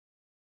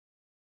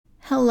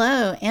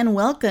Hello, and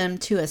welcome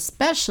to a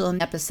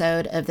special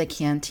episode of the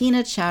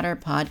Cantina Chatter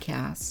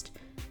podcast.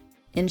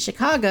 In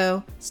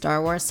Chicago,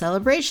 Star Wars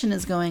Celebration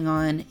is going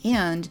on,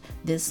 and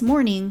this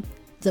morning,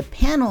 the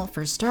panel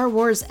for Star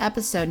Wars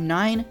Episode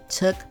 9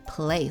 took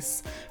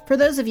place. For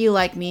those of you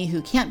like me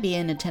who can't be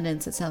in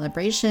attendance at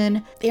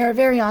Celebration, they are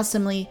very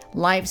awesomely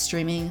live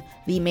streaming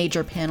the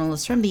major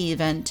panelists from the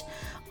event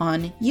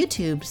on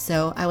YouTube,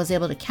 so I was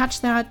able to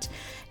catch that.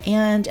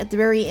 And at the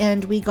very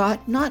end, we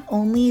got not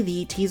only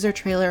the teaser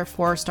trailer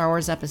for Star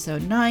Wars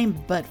Episode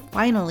 9, but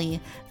finally,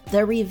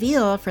 the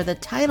reveal for the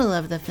title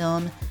of the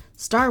film,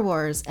 Star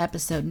Wars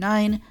Episode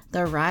 9,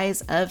 The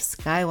Rise of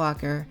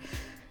Skywalker.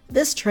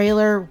 This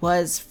trailer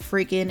was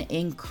freaking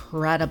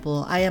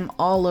incredible. I am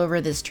all over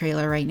this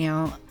trailer right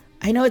now.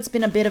 I know it's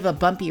been a bit of a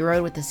bumpy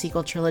road with the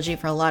sequel trilogy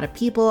for a lot of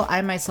people.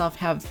 I myself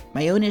have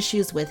my own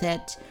issues with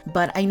it,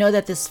 but I know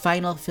that this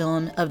final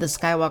film of the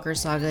Skywalker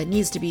saga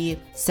needs to be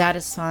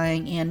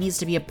satisfying and needs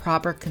to be a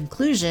proper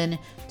conclusion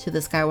to the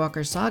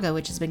Skywalker saga,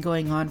 which has been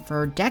going on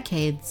for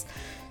decades.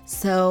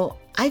 So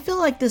I feel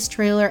like this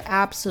trailer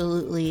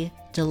absolutely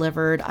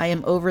delivered. I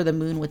am over the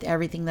moon with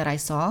everything that I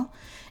saw.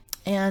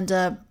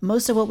 And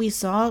most of what we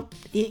saw,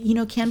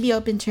 can be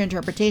open to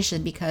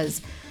interpretation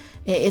because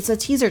it's a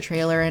teaser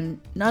trailer,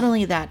 and not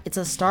only that, it's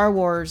a Star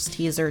Wars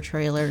teaser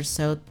trailer,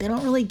 so they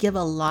don't really give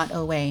a lot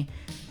away.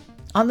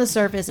 On the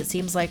surface, it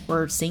seems like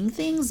we're seeing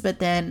things, but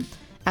then,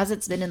 as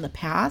it's been in the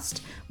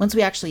past, once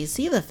we actually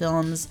see the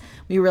films,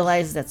 we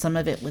realize that some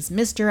of it was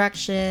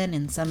misdirection,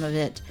 and some of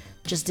it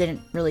just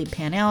didn't really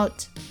pan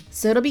out.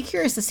 So it'll be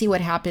curious to see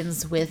what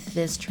happens with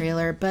this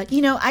trailer, but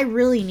I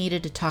really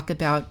needed to talk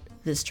about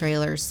this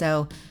trailer,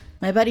 so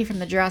my buddy from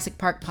the Jurassic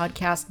Park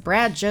podcast,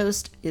 Brad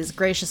Jost, is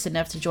gracious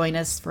enough to join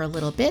us for a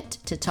little bit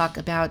to talk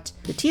about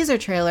the teaser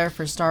trailer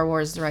for Star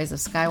Wars The Rise of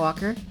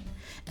Skywalker.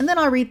 And then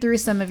I'll read through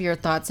some of your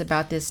thoughts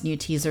about this new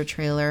teaser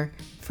trailer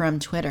from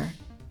Twitter.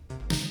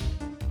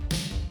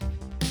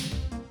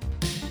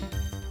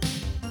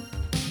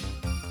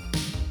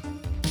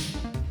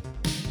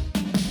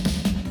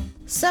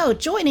 So,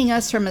 joining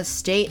us from a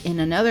state in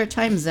another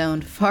time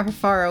zone far,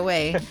 far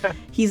away,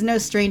 he's no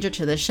stranger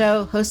to the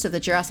show, host of the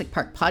Jurassic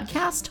Park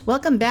podcast.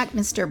 Welcome back,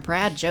 Mr.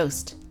 Brad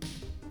Jost.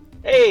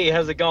 Hey,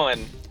 how's it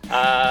going?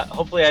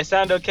 Hopefully I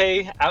sound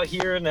okay out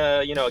here in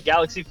a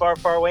galaxy far,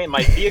 far away in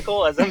my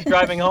vehicle as I'm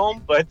driving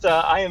home, but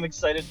I am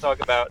excited to talk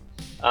about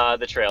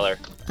the trailer.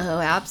 Oh,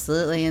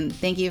 absolutely, and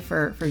thank you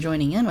for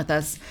joining in with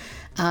us.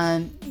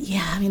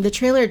 The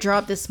trailer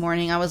dropped this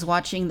morning. I was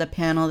watching the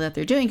panel that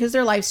they're doing because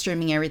they're live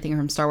streaming everything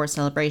from Star Wars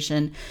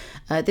Celebration.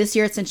 This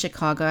year it's in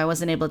Chicago. I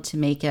wasn't able to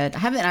make it. I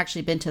haven't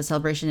actually been to a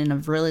Celebration in a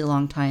really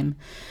long time.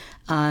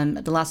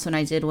 The last one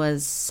I did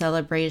was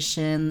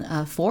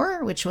Celebration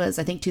 4, which was,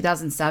 I think,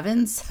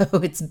 2007. So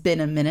it's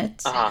been a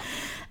minute. Oh,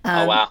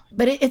 wow.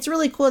 But it's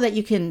really cool that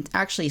you can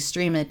actually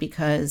stream it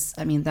because,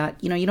 you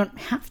don't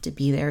have to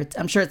be there.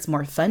 I'm sure it's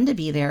more fun to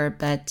be there,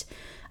 but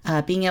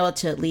being able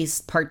to at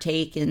least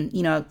partake in,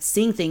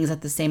 seeing things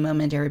at the same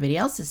moment everybody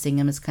else is seeing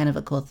them is kind of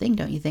a cool thing,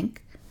 don't you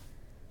think?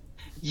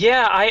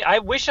 Yeah, I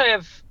wish I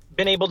have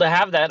been able to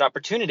have that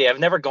opportunity. I've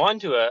never gone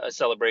to a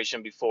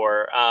celebration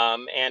before,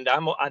 and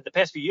the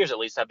past few years at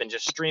least, I've been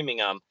just streaming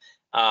them.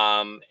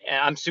 And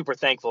I'm super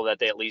thankful that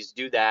they at least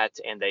do that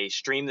and they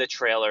stream the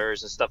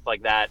trailers and stuff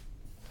like that.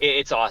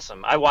 It's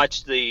awesome. I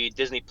watched the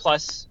Disney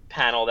Plus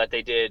panel that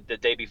they did the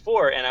day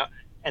before,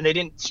 and they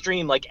didn't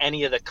stream like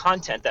any of the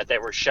content that they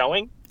were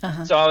showing.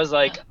 Uh-huh. So I was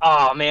like,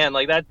 oh man,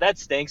 like that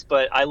stinks.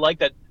 But I like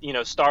that,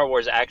 Star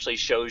Wars actually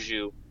shows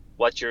you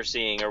what you're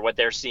seeing or what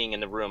they're seeing in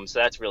the room. So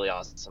that's really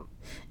awesome.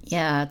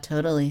 Yeah,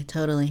 totally.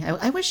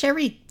 I wish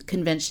every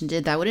convention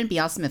did that. Wouldn't it be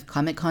awesome if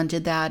Comic-Con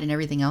did that and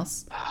everything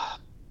else?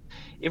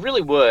 It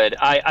really would.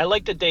 I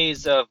like the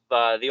days of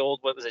the old,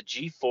 what was it,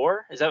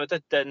 G4? Is that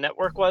what the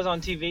network was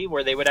on TV?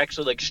 Where they would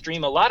actually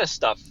stream a lot of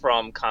stuff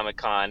from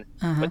Comic-Con,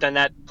 uh-huh. But then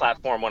that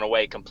platform went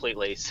away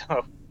completely.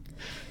 So,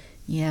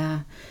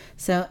 yeah.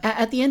 So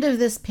at the end of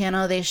this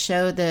panel, they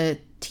showed the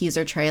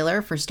teaser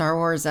trailer for Star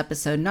Wars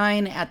Episode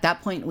 9. At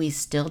that point, we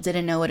still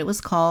didn't know what it was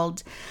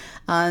called.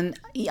 A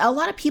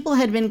lot of people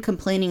had been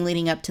complaining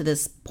leading up to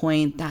this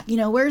point that,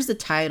 where's the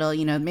title?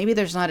 Maybe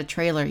there's not a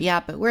trailer. Yeah,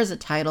 but where's the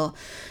title?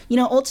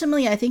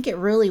 Ultimately, I think it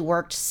really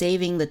worked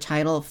saving the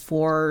title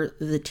for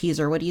the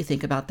teaser. What do you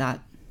think about that?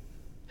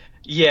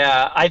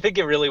 Yeah, I think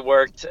it really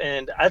worked.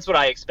 And that's what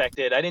I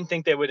expected. I didn't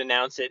think they would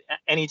announce it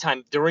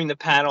anytime during the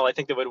panel. I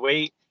think they would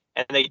wait.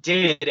 And they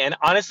did. And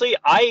honestly,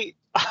 I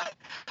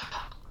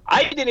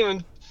didn't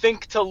even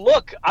think to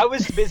look. I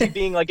was busy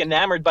being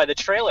enamored by the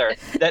trailer.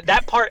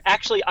 That part,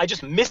 actually, I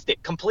just missed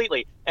it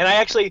completely. And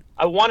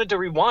I wanted to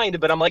rewind,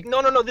 but I'm like,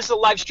 no, this is a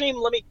live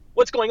stream.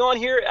 What's going on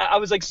here? I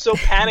was so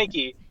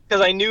panicky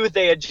because I knew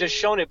they had just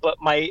shown it, but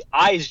my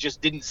eyes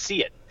just didn't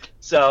see it.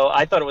 So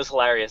I thought it was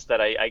hilarious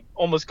that I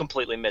almost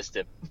completely missed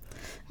it.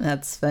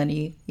 That's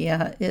funny.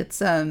 Yeah,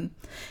 it's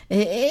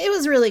it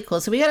was really cool.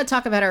 So we got to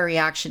talk about our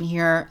reaction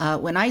here.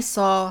 When I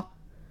saw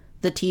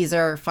the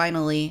teaser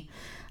finally,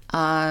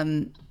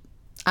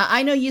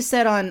 I know you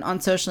said on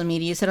social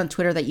media, you said on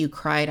Twitter that you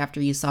cried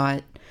after you saw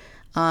it.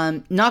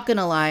 Not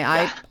gonna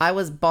lie, I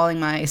was bawling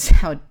my eyes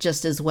out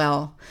just as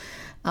well.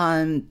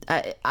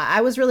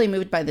 I was really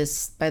moved by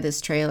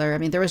this trailer. I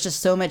mean, there was just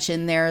so much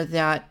in there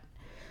that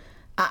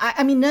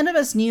I mean, none of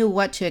us knew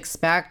what to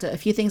expect. A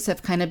few things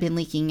have kind of been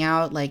leaking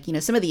out, like,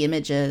 some of the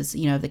images,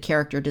 the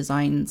character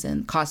designs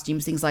and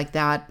costumes, things like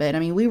that. But I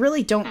mean, we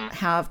really don't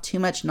have too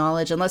much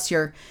knowledge unless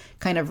you're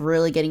kind of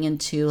really getting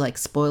into like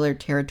spoiler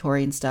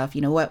territory and stuff,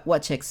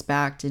 what to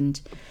expect. And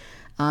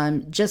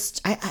I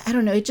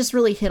don't know, it just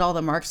really hit all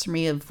the marks for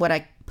me of what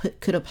I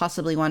could have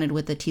possibly wanted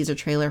with the teaser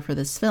trailer for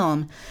this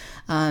film.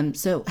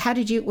 So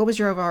what was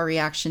your overall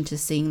reaction to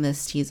seeing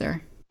this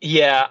teaser?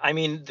 Yeah, I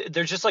mean,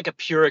 there's just like a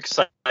pure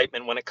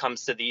excitement when it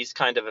comes to these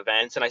kind of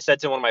events. And I said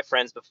to one of my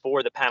friends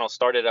before the panel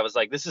started, I was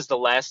like, this is the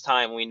last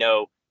time we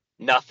know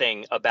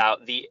nothing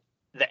about the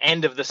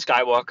end of the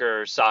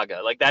Skywalker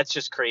saga. Like, that's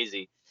just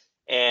crazy.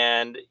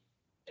 And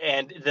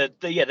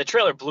the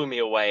trailer blew me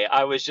away.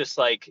 I was just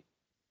like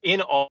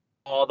in awe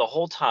the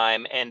whole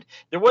time. And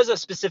there was a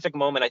specific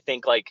moment, I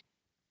think, like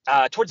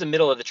towards the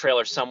middle of the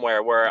trailer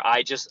somewhere, where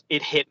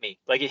it hit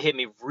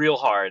me real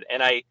hard.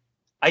 And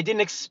I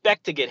didn't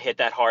expect to get hit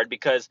that hard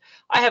because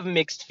I have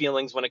mixed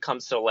feelings when it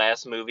comes to the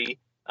last movie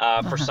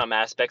for some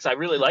aspects. I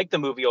really like the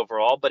movie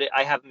overall, but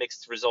I have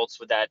mixed results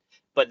with that.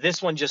 But this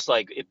one just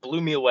like it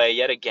blew me away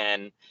yet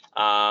again.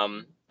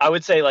 I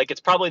would say like it's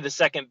probably the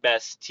second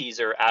best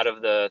teaser out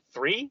of the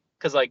three,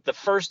 because like the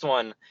first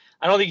one,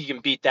 I don't think you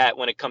can beat that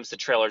when it comes to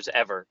trailers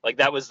ever. Like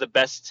that was the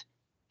best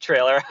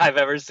trailer I've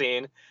ever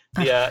seen,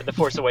 the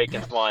Force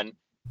Awakens one.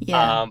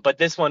 Yeah. But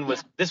this one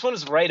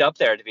was right up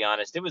there, to be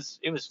honest. It was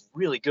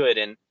really good,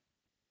 and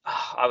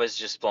I was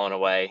just blown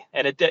away.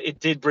 And it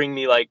did bring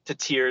me like to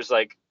tears.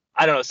 Like,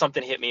 I don't know,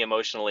 something hit me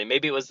emotionally.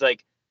 Maybe it was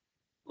like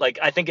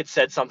I think it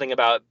said something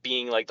about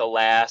being like the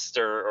last,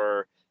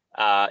 or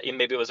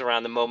maybe it was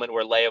around the moment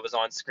where Leia was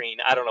on screen.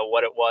 I don't know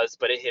what it was,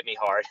 but it hit me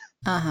hard.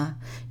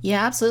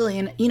 Yeah, absolutely.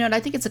 And and I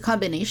think it's a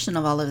combination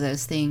of all of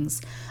those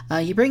things.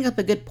 You bring up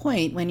a good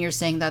point when you're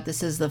saying that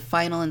this is the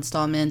final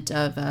installment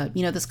of the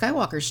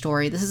Skywalker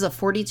story. This is a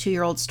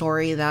 42-year-old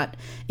story that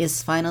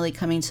is finally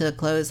coming to a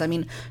close. I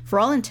mean, for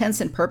all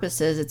intents and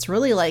purposes, it's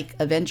really like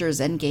Avengers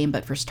Endgame,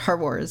 but for Star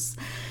Wars.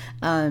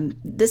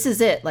 This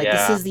is it. Like,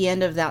 This is the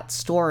end of that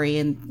story,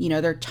 and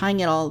they're tying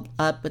it all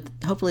up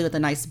hopefully with a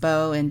nice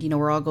bow, and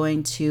we're all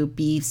going to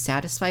be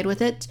satisfied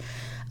with it.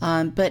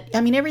 But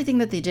I mean, everything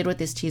that they did with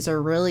this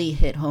teaser really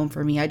hit home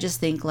for me. I just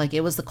think like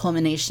it was the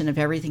culmination of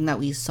everything that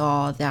we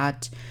saw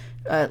that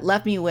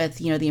left me with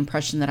the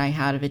impression that I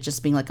had of it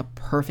just being like a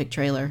perfect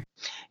trailer.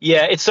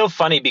 Yeah, it's so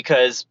funny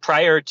because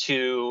prior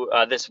to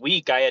this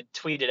week, I had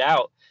tweeted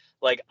out,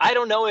 like, I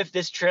don't know if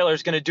this trailer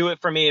is going to do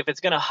it for me, if it's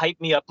going to hype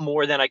me up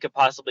more than I could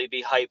possibly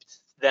be hyped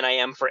than I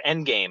am for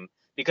Endgame.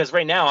 Because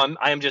right now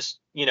I'm just,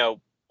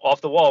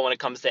 off the wall when it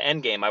comes to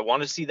Endgame. I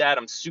want to see that.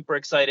 I'm super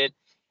excited.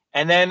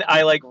 And then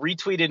I like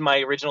retweeted my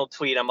original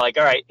tweet. I'm like,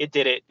 all right, it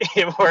did it.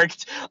 It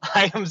worked.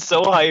 I am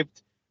so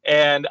hyped.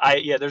 And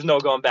there's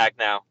no going back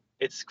now.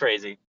 It's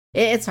crazy.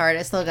 It's hard.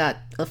 I still got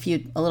a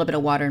little bit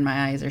of water in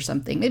my eyes or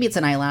something. Maybe it's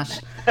an eyelash.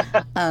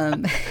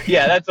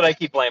 Yeah, that's what I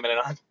keep blaming it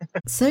on.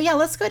 So yeah,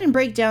 let's go ahead and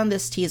break down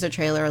this teaser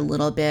trailer a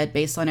little bit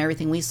based on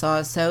everything we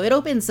saw. So it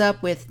opens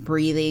up with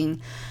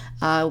breathing.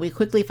 We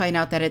quickly find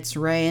out that it's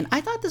Rey, and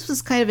I thought this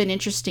was kind of an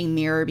interesting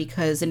mirror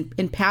because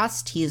in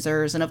past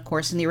teasers, and of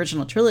course in the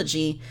original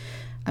trilogy,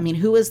 I mean,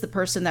 who was the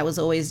person that was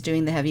always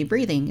doing the heavy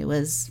breathing? It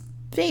was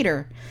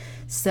Vader.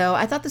 So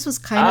I thought this was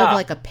kind of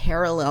like a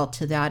parallel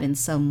to that in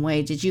some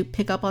way. Did you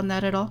pick up on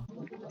that at all?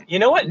 You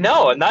know what?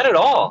 No, not at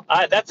all.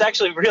 That's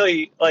actually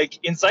really like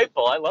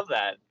insightful. I love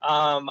that.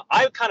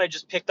 I kind of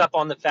just picked up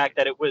on the fact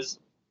that it was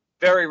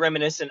very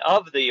reminiscent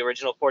of the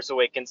original Force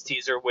Awakens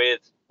teaser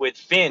with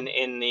Finn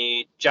in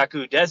the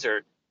Jakku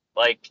desert.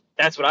 Like,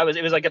 that's what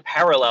it was like a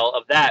parallel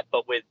of that,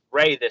 but with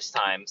Rey this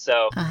time.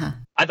 So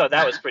I thought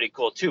that was pretty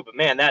cool too. But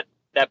man, that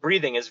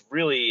breathing is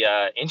really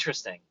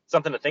interesting.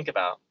 Something to think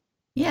about.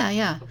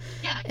 Yeah.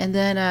 And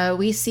then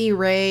we see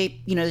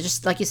Rey,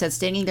 just like you said,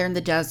 standing there in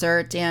the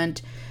desert, and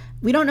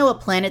we don't know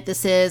what planet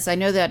this is. I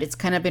know that it's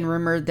kind of been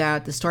rumored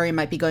that the story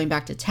might be going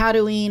back to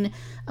Tatooine.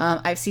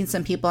 I've seen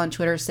some people on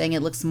Twitter saying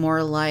it looks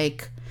more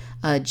like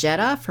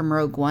Jeddah from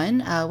Rogue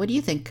One. What do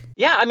you think?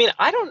 Yeah, I mean,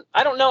 I don't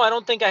know. I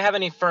don't think I have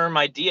any firm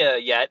idea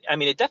yet. I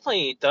mean, it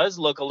definitely does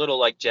look a little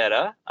like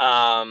Jeddah.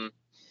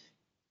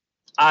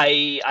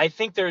 I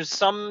think there's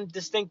some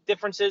distinct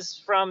differences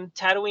from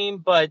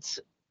Tatooine, but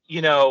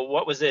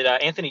what was it?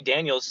 Anthony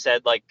Daniels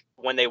said, like,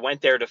 when they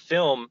went there to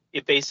film,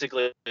 it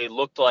basically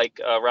looked like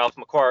a Ralph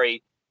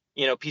McQuarrie,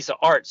 piece of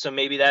art. So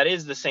maybe that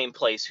is the same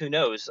place. Who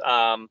knows?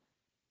 And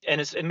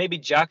maybe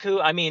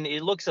Jakku. I mean,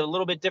 it looks a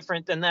little bit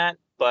different than that,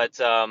 but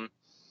I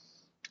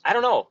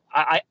don't know.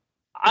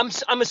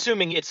 I'm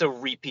assuming it's a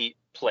repeat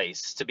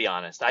place, to be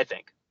honest. I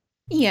think.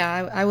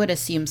 Yeah, I would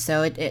assume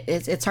so.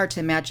 It's hard to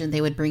imagine they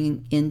would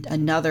bring in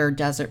another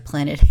desert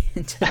planet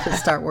into the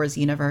Star Wars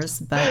universe,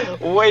 but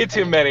way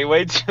too many.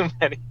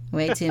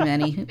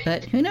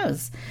 But who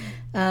knows?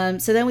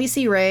 So then we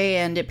see Rey,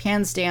 and it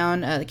pans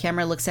down. The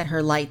camera looks at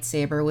her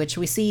lightsaber, which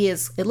we see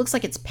it looks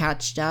like it's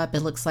patched up. It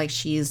looks like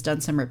she's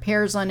done some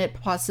repairs on it,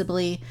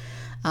 possibly.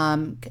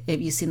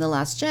 If you've seen The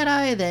Last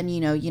Jedi, then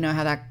you know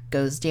how that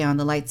goes down.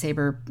 The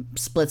lightsaber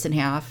splits in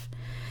half,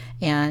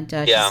 and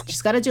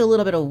she's got to do a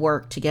little bit of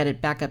work to get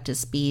it back up to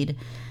speed.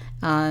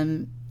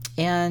 Then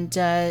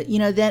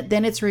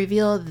it's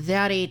revealed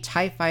that a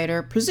TIE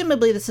fighter,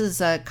 presumably this is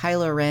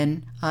Kylo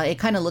Ren. It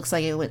kind of looks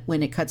like it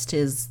when it cuts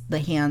to the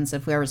hands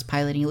of whoever's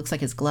piloting. It looks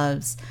like his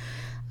gloves.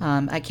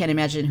 I can't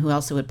imagine who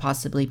else it would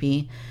possibly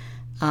be.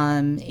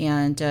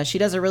 She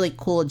does a really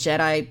cool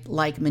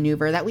Jedi-like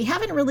maneuver that we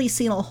haven't really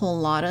seen a whole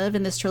lot of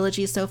in this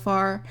trilogy so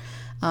far.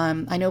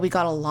 I know we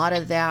got a lot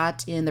of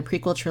that in the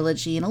prequel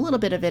trilogy and a little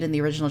bit of it in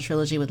the original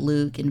trilogy with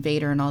Luke and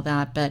Vader and all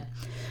that, but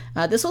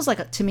this was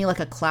to me like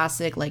a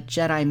classic like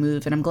Jedi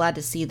move, and I'm glad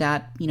to see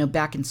that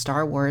back in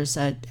Star Wars.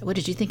 What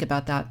did you think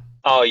about that?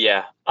 Oh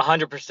yeah,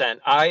 100%.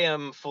 I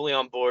am fully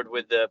on board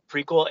with the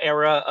prequel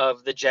era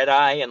of the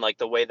Jedi and like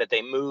the way that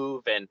they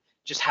move and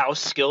just how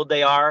skilled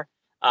they are.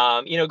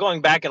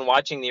 Going back and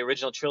watching the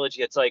original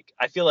trilogy, it's like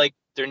I feel like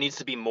there needs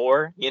to be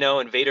more,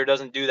 and Vader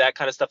doesn't do that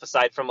kind of stuff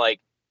aside from like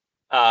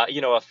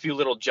a few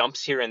little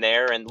jumps here and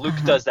there, and Luke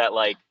does that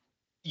like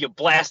you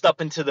blast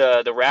up into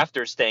the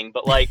rafters thing,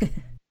 but like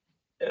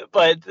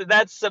but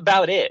that's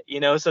about it,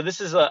 so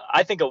this is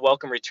I think a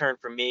welcome return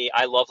for me.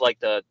 I love like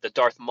the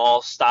Darth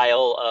Maul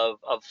style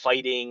of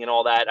fighting and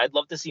all that. I'd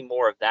love to see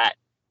more of that,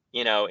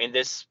 in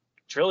this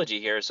trilogy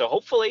here. So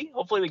hopefully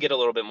we get a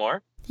little bit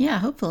more. Yeah,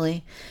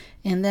 hopefully.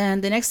 And then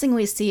the next thing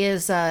we see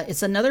is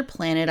it's another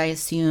planet, I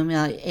assume.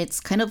 It's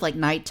kind of like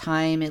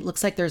nighttime. It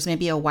looks like there's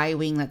maybe a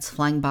Y-wing that's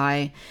flying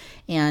by,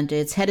 and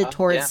it's headed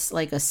towards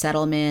like a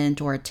settlement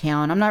or a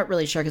town. I'm not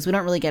really sure because we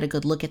don't really get a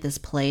good look at this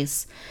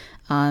place.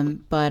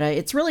 But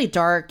it's really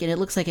dark, and it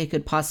looks like it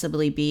could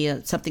possibly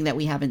be something that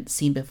we haven't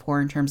seen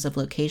before in terms of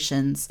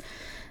locations.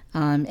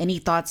 Any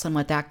thoughts on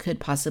what that could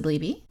possibly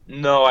be?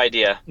 No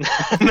idea.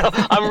 No,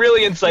 I'm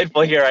really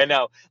insightful here. I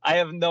know. I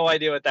have no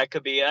idea what that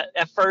could be.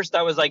 At first,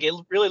 I was like, it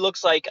really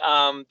looks like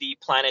the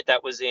planet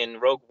that was in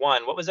Rogue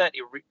One. What was that?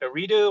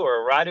 Eridu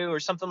or Radu or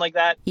something like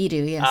that?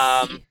 Edu, yes.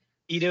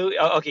 Edu.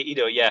 Oh, okay,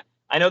 Edu. Yeah.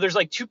 I know there's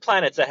like two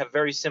planets that have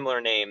very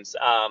similar names.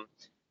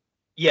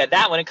 Yeah,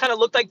 that one. It kind of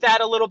looked like that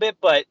a little bit,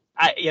 but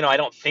I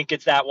don't think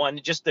it's that one.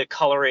 Just the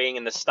coloring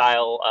and the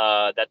style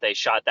that they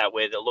shot that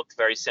with, it looked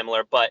very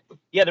similar. But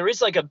yeah, there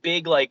is like a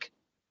big like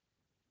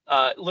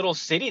little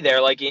city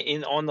there, like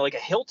on like a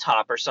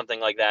hilltop or something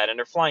like that, and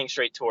they're flying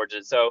straight towards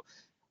it. So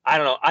I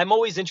don't know. I'm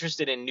always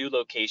interested in new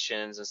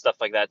locations and stuff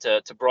like that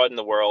to broaden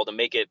the world and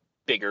make it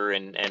bigger.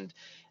 And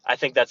I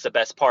think that's the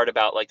best part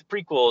about like the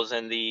prequels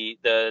and the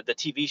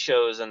TV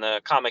shows and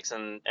the comics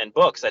and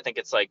books. I think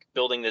it's like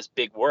building this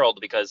big world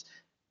because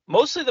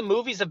mostly the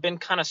movies have been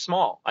kind of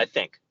small, I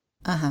think.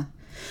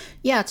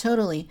 Yeah,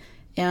 totally.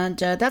 And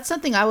that's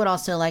something I would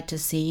also like to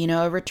see,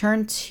 a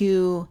return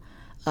to,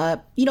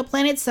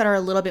 planets that are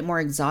a little bit more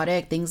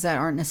exotic, things that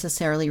aren't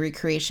necessarily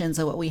recreations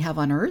of what we have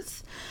on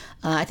Earth.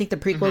 I think the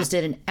prequels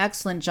did an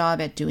excellent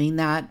job at doing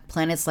that.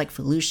 Planets like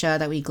Felucia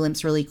that we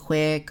glimpse really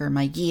quick, or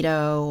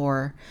Megiddo,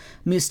 or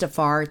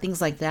Mustafar,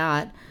 things like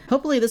that.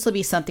 Hopefully this will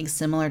be something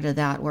similar to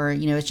that, where,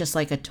 it's just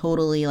like a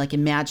totally like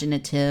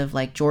imaginative,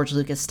 like George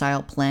Lucas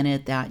style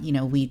planet that,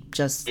 we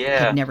just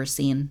have never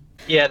seen.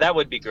 Yeah, that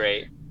would be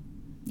great.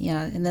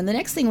 Yeah, and then the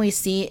next thing we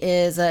see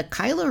is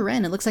Kylo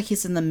Ren. It looks like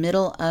he's in the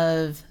middle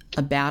of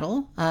a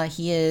battle.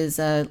 He is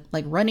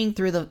like running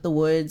through the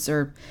woods,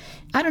 or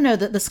I don't know.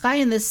 The sky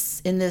in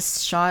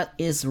this shot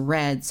is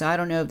red, so I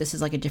don't know if this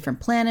is like a different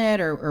planet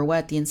or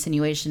what the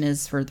insinuation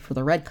is for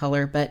the red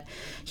color. But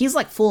he's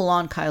like full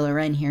on Kylo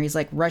Ren here. He's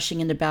like rushing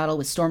into battle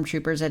with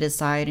stormtroopers at his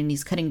side, and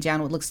he's cutting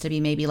down what looks to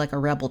be maybe like a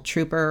rebel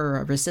trooper or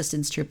a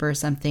resistance trooper or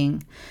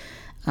something.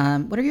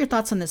 What are your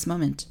thoughts on this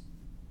moment?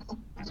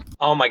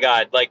 Oh my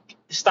God, like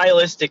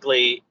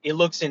stylistically, it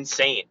looks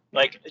insane.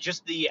 Like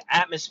just the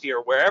atmosphere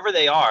wherever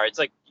they are, it's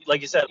like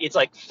you said, it's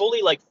like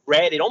fully like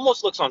red. It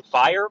almost looks on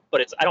fire,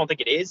 but I don't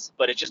think it is,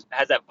 but it just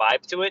has that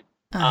vibe to it.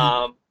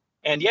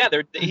 And yeah,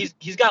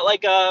 he's got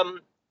like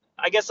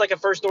I guess like a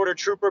first order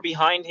trooper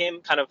behind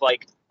him, kind of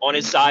like on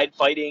his side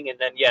fighting, and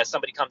then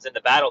somebody comes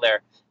into battle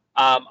there.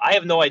 I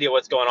have no idea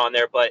what's going on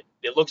there, but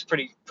it looks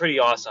pretty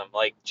awesome.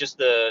 Like just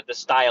the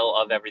style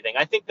of everything.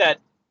 I think that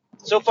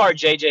so far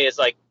JJ is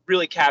like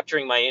really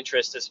capturing my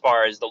interest as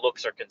far as the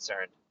looks are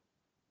concerned.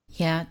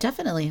 Yeah,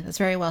 definitely. That's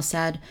very well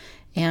said.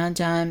 And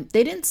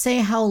they didn't say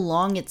how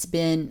long it's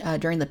been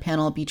during the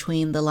panel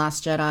between The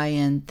Last Jedi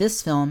and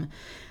this film.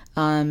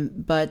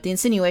 But the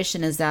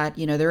insinuation is that,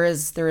 there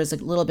is a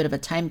little bit of a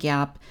time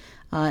gap.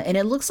 And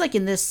it looks like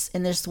in this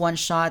one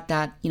shot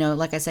that,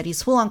 like I said,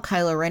 he's full on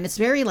Kylo Ren. It's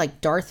very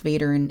like Darth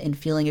Vader in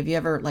feeling. If you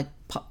ever like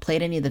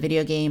played any of the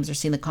video games or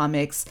seen the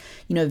comics,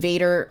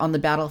 Vader on the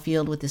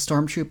battlefield with the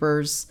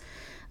stormtroopers.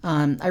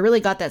 I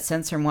really got that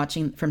sense from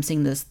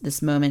seeing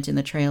this moment in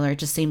the trailer. It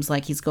just seems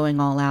like he's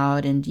going all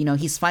out, and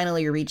he's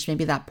finally reached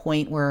maybe that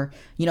point where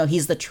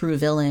he's the true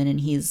villain, and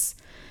he's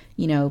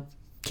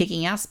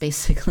kicking ass,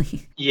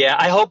 basically. Yeah,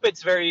 I hope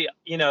it's very,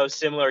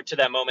 similar to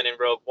that moment in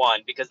Rogue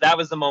One, because that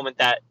was the moment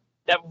that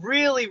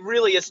really,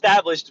 really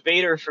established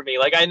Vader for me.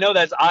 Like, I know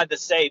that's odd to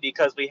say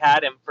because we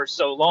had him for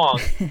so long,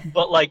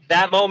 but like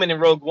that moment in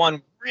Rogue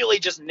One really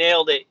just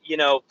nailed it,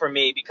 for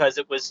me, because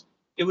it was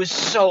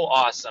so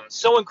awesome,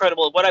 so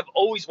incredible. What I've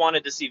always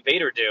wanted to see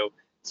Vader do.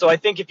 So I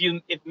think if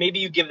maybe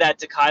you give that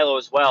to Kylo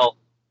as well,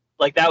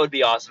 like that would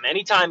be awesome.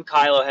 Anytime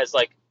Kylo has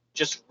like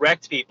just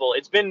wrecked people,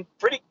 it's been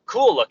pretty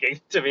cool looking,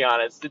 to be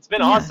honest. It's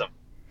been awesome.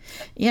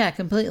 Yeah,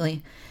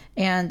 completely.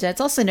 And it's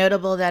also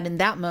notable that in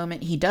that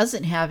moment, he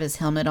doesn't have his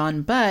helmet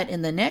on, but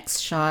in the next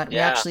shot, we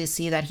actually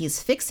see that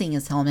he's fixing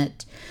his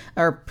helmet,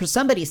 or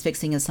somebody's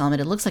fixing his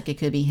helmet. It looks like it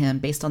could be him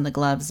based on the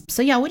gloves.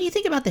 So yeah, what do you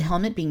think about the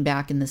helmet being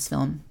back in this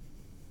film?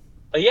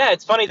 Yeah,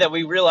 it's funny that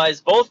we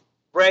realize both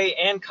Rey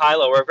and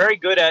Kylo are very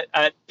good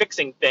at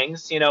fixing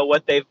things,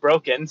 what they've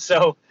broken.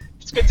 So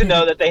it's good to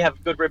know that they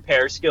have good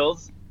repair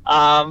skills.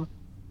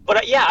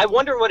 But yeah, I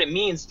wonder what it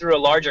means through a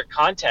larger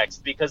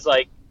context, because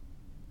like,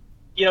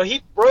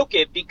 he broke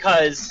it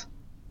because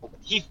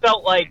he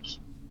felt like,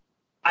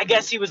 I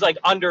guess he was like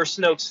under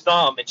Snoke's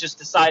thumb and just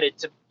decided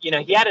to,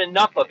 he had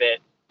enough of it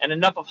and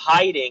enough of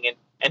hiding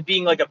and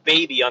being like a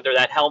baby under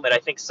that helmet. I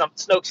think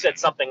Snoke said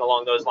something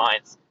along those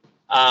lines.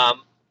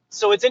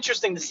 So it's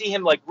interesting to see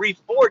him like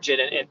reforge it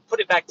and put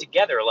it back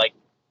together. Like,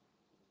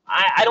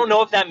 I don't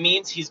know if that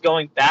means he's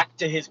going back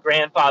to his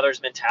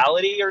grandfather's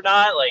mentality or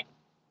not. Like,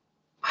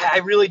 I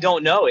really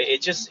don't know.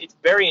 It's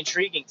very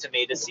intriguing to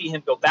me to see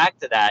him go back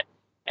to that.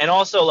 And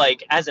also,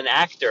 like, as an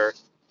actor,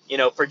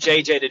 for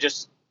JJ to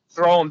just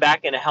throw him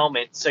back in a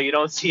helmet so you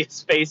don't see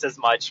his face as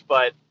much.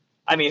 But,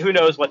 I mean, who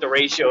knows what the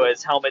ratio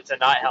is, helmet to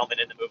not helmet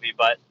in the movie.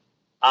 But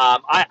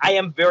I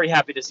am very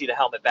happy to see the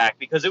helmet back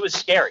because it was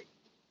scary.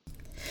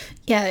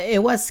 Yeah,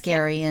 it was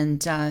scary.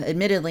 And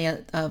admittedly,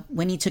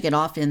 when he took it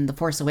off in The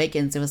Force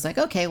Awakens, it was like,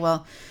 okay,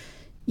 well,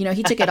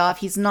 he took it off.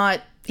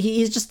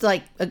 He's just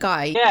like a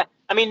guy. Yeah,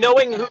 I mean,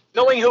 knowing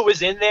who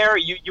was in there,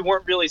 you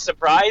weren't really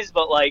surprised,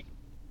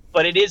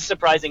 but it is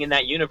surprising in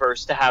that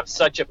universe to have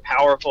such a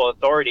powerful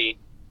authority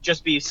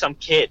just be some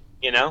kid,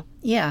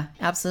 Yeah,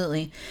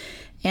 absolutely.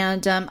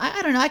 And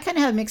I don't know, I kind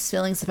of have mixed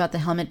feelings about the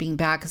helmet being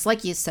back, because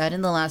like you said,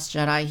 in The Last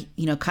Jedi,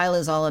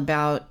 Kylo's all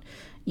about,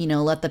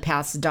 let the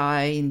past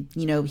die,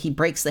 and, he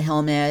breaks the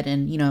helmet,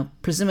 and,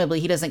 presumably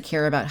he doesn't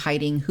care about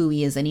hiding who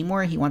he is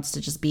anymore. He wants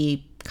to just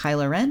be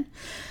Kylo Ren.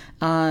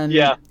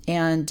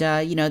 And,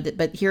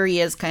 but here he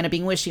is kind of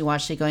being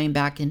wishy-washy, going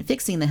back and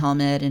fixing the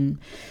helmet. And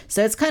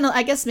so it's kind of,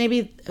 I guess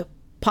maybe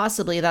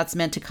possibly that's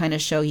meant to kind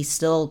of show he's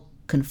still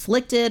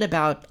conflicted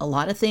about a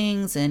lot of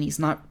things and he's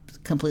not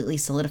completely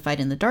solidified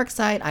in the dark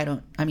side.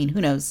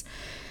 Who knows?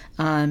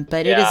 But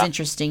it is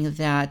interesting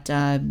that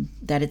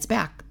it's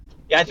back.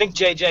 Yeah, I think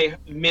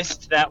JJ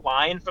missed that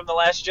line from The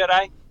Last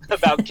Jedi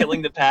about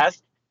killing the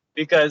past,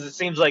 because it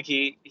seems like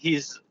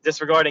he's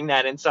disregarding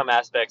that in some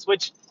aspects,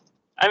 which,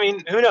 I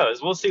mean, who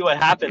knows? We'll see what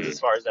happens as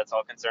far as that's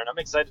all concerned. I'm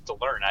excited to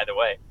learn either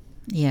way.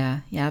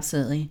 Yeah,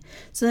 absolutely.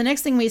 So the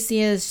next thing we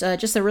see is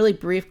just a really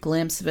brief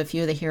glimpse of a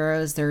few of the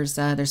heroes. There's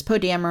Poe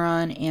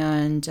Dameron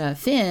and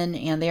Finn,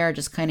 and they are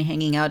just kind of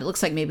hanging out. It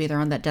looks like maybe they're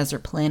on that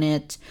desert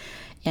planet.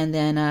 And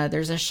then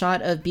there's a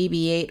shot of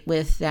BB-8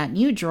 with that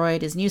new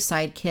droid, his new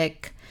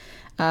sidekick,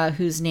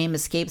 whose name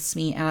escapes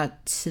me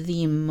at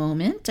the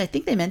moment. I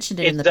think they mentioned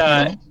it in the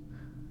panel.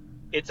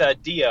 It's a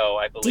Dio,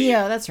 I believe.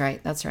 Dio, that's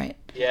right.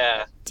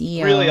 Yeah.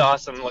 Dio. Really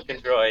awesome looking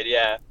droid,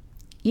 yeah.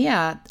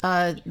 Yeah,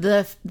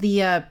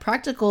 the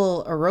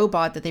practical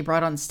robot that they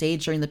brought on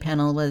stage during the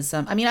panel was,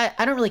 I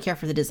don't really care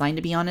for the design,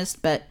 to be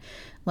honest, but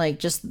like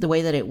just the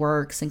way that it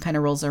works and kind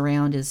of rolls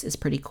around is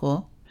pretty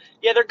cool.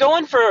 Yeah, they're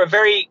going for a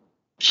very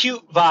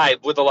cute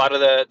vibe with a lot of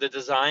the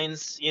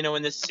designs,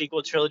 in this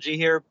sequel trilogy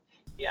here.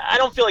 Yeah, I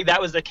don't feel like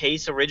that was the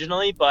case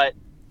originally, but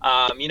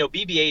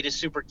BB-8 is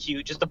super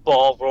cute, just a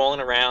ball rolling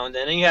around,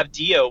 and then you have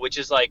Dio, which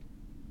is like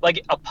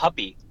a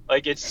puppy.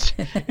 Like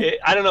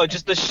I don't know,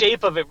 just the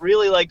shape of it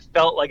really like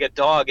felt like a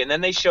dog. And then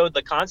they showed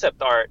the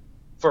concept art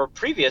for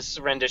previous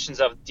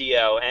renditions of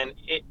Dio, and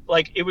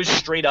it was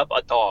straight up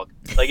a dog.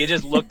 Like it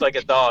just looked like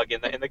a dog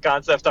in the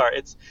concept art.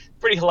 It's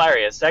pretty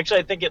hilarious. Actually,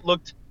 I think it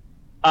looked.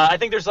 I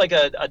think there's like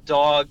a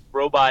dog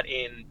robot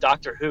in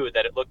Doctor Who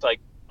that it looked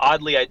like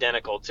oddly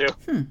identical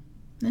to.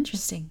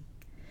 Interesting.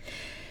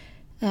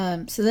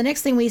 So the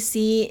next thing we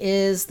see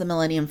is the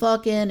Millennium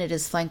Falcon. It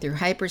is flying through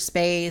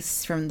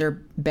hyperspace. From their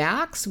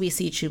backs, we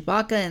see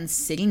Chewbacca, and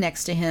sitting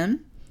next to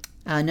him,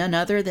 none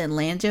other than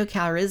Lando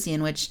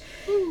Calrissian, which,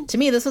 to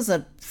me, this was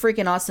a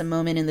freaking awesome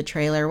moment in the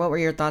trailer. What were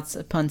your thoughts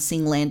upon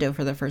seeing Lando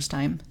for the first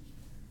time?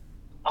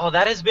 Oh,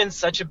 that has been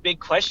such a big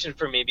question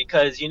for me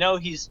because,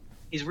 he's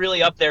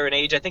really up there in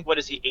age. I think, what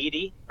is he,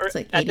 80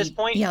 at this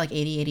point? Yeah, like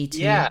 80,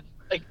 82. Yeah.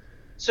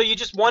 So you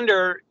just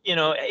wonder,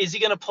 is he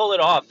going to pull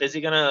it off? Is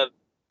he going to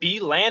be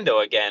Lando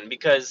again?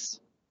 Because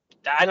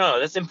I don't know,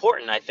 that's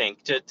important, I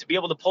think, to be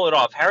able to pull it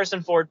off.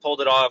 Harrison Ford pulled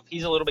it off.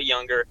 He's a little bit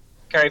younger.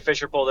 Carrie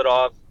Fisher pulled it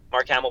off.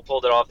 Mark Hamill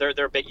pulled it off.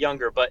 They're a bit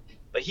younger, but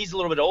he's a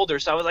little bit older.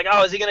 So I was like,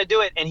 oh, is he going to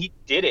do it? And he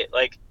did it.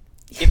 Like,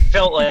 it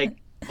felt like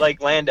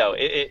like Lando.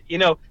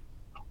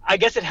 I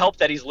guess it helped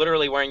that he's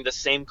literally wearing the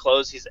same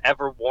clothes he's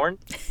ever worn.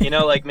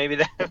 Like maybe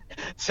that.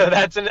 So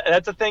that's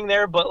a thing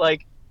there. But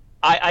like,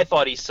 I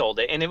thought he sold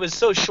it, and it was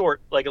so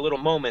short, like a little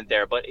moment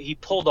there. But he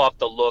pulled off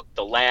the look,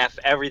 the laugh,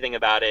 everything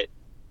about it.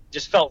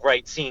 Just felt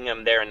right seeing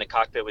him there in the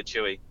cockpit with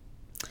Chewie.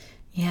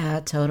 Yeah,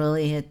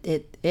 totally.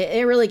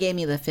 It really gave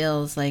me the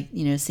feels, like,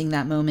 seeing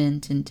that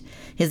moment and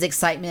his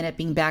excitement at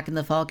being back in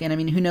the Falcon. I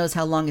mean, who knows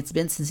how long it's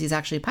been since he's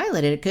actually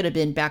piloted. It could have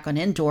been back on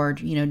Endor,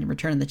 in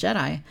Return of the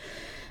Jedi.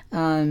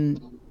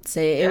 So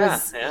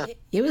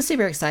it was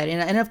super exciting.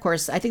 And of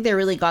course, I think they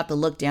really got the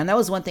look down. That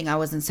was one thing I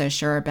wasn't so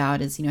sure about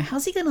is,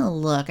 how's he going to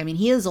look? I mean,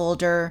 he is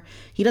older.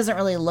 He doesn't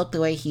really look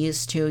the way he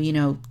used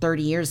to,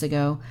 30 years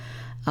ago.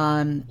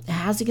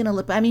 How's he gonna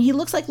look? I mean, he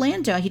looks like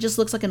Lando. He just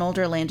looks like an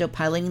older Lando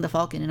piloting the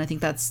Falcon, and I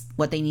think that's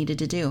what they needed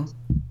to do.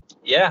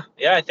 Yeah,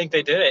 I think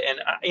they did it.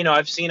 And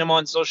I've seen him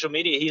on social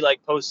media. He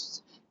like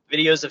posts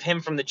videos of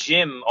him from the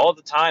gym all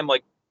the time,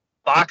 like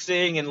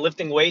boxing and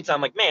lifting weights. I'm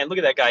like, man, look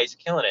at that guy. He's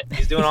killing it.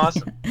 He's doing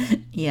awesome.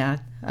 Yeah,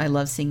 I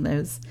love seeing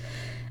those.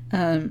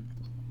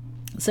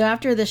 So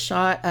after the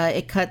shot,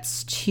 it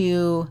cuts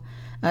to.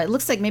 It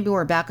looks like maybe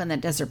we're back on that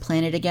desert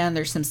planet again.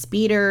 There's some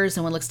speeders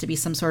and what looks to be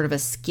some sort of a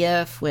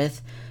skiff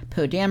with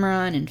Poe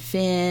Dameron and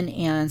Finn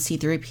and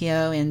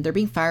C-3PO, and they're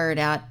being fired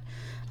at.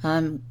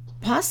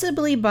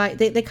 Possibly by...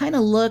 They kind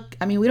of look...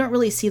 I mean, we don't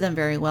really see them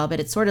very well,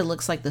 but it sort of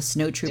looks like the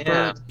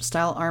snowtrooper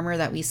style armor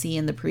that we see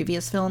in the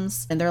previous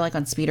films. And they're like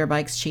on speeder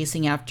bikes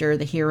chasing after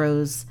the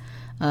heroes,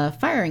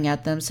 firing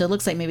at them. So it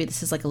looks like maybe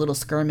this is like a little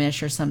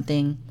skirmish or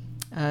something.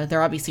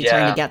 They're obviously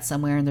trying to get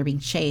somewhere and they're being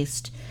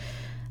chased.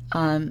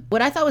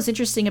 What I thought was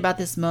interesting about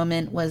this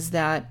moment was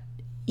that,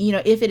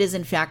 if it is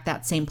in fact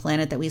that same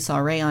planet that we saw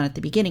Rey on at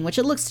the beginning, which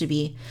it looks to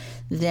be,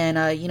 then,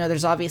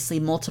 there's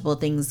obviously multiple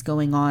things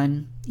going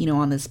on,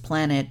 on this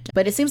planet.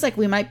 But it seems like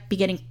we might be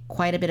getting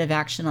quite a bit of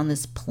action on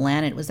this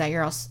planet. Was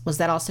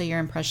that also your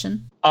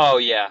impression? Oh,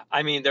 yeah.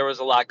 I mean, there was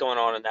a lot going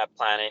on that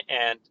planet.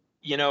 And,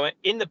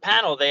 in the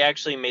panel, they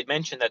actually made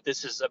mention that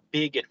this is a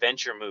big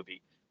adventure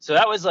movie. So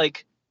that was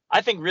like, I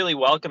think, really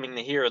welcoming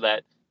to hear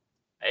that.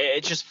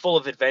 It's just full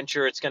of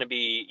adventure. It's going to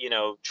be,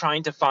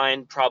 trying to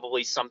find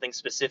probably something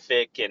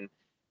specific. And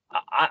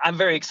I'm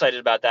very excited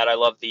about that. I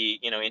love the,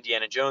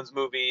 Indiana Jones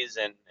movies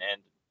and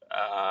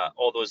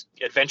all those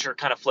adventure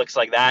kind of flicks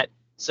like that.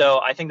 So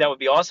I think that would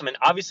be awesome. And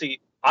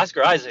obviously,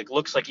 Oscar Isaac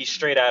looks like he's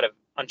straight out of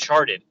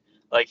Uncharted.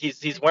 Like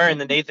he's wearing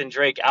the Nathan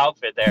Drake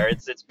outfit there.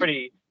 It's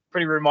pretty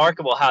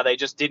remarkable how they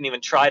just didn't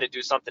even try to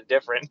do something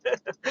different.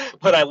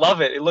 But I love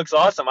it. It looks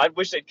awesome. I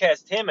wish they'd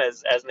cast him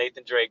as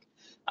Nathan Drake.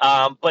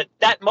 But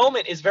that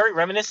moment is very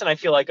reminiscent, I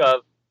feel like,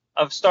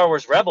 of Star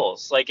Wars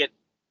Rebels.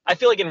 I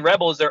feel like in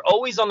Rebels, they're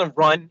always on the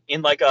run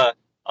in like a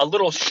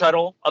little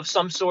shuttle of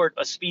some sort,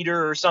 a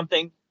speeder or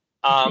something.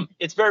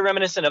 It's very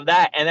reminiscent of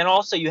that. And then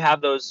also you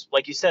have those,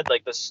 like you said,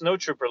 like the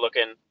snowtrooper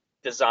looking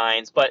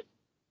designs. But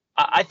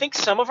I think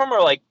some of them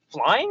are like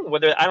flying,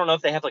 I don't know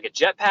if they have like a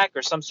jetpack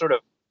or some sort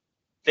of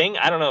thing.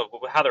 I don't know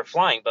how they're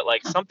flying, but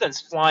like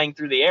something's flying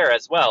through the air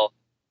as well.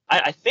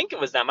 I think it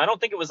was them. I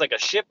don't think it was like a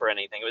ship or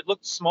anything. It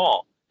looked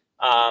small.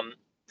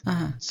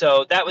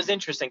 So that was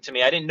interesting to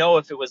me. I didn't know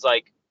if it was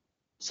like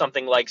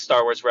something like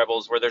Star Wars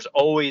Rebels where there's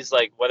always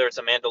like, whether it's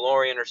a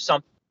Mandalorian or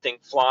something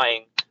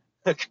flying.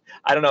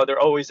 I don't know. There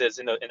always is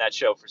in that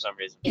show for some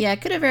reason. Yeah,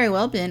 it could have very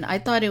well been. I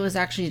thought it was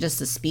actually just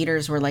the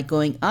speeders were like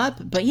going up.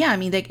 But yeah, I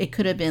mean, it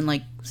could have been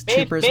like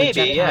troopers with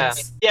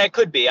jetpacks. Yeah, it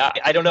could be.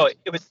 I don't know.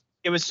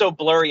 It was so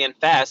blurry and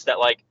fast that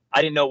like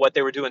I didn't know what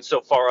they were doing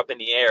so far up in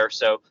the air.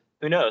 So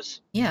who knows?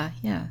 Yeah.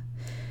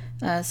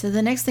 So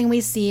the next thing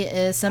we see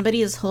is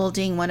somebody is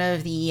holding one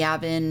of the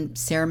Yavin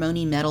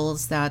ceremony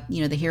medals that,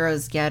 the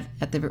heroes get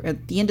at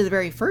the end of the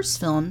very first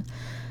film.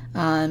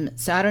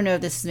 So I don't know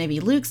if this is maybe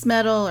Luke's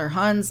medal or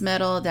Han's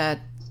medal that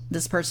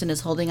this person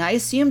is holding. I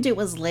assumed it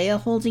was Leia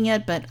holding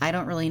it, but I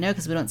don't really know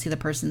because we don't see the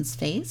person's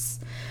face.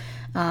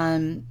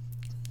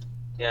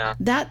 Yeah.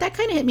 That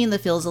kind of hit me in the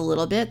feels a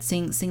little bit,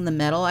 seeing the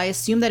medal. I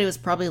assumed that it was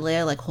probably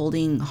Leia like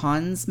holding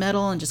Han's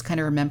medal and just kind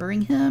of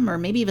remembering him, or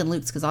maybe even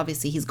Luke's, because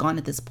obviously he's gone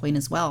at this point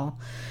as well.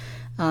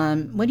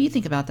 What do you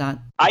think about that?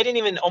 I didn't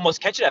even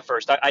almost catch it at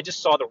first. I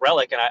just saw the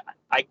relic and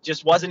I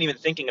just wasn't even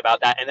thinking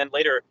about that. And then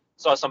later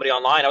saw somebody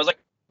online. I was like,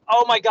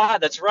 oh my God,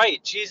 that's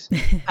right. Jeez,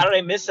 how did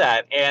I miss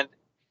that? And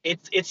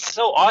it's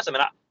so awesome.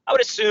 And I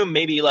would assume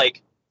maybe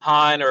like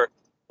Han or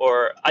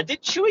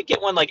did Chewie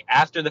get one like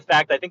after the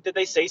fact? I think, did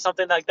they say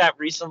something like that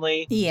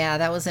recently? Yeah,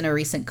 that was in a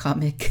recent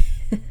comic.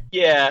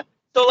 Yeah.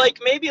 So like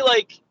maybe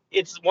like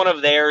it's one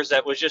of theirs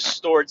that was just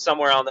stored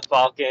somewhere on the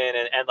Falcon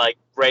and like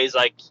Rey's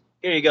like,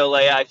 here you go,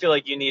 Leia. I feel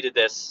like you needed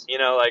this,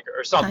 like,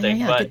 or something.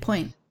 Yeah, but good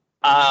point.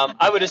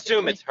 I would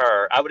assume it's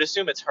her. I would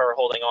assume it's her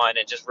holding on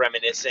and just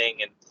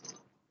reminiscing, and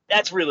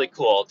that's really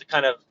cool to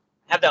kind of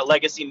have that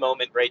legacy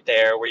moment right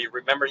there where you're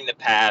remembering the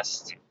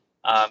past,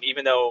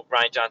 even though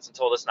Rian Johnson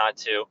told us not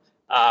to.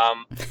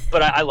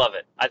 But I love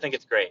it. I think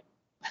it's great.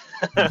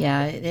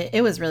 Yeah,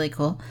 it was really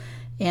cool.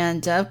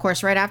 And of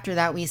course, right after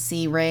that, we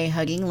see Rey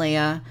hugging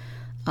Leia.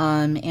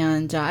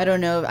 And I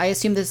don't know. I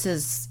assume this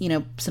is,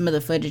 some of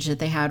the footage that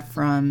they had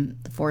from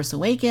The Force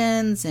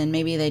Awakens, and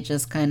maybe they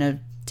just kind of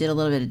did a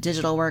little bit of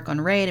digital work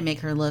on Rey to make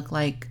her look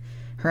like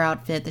her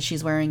outfit that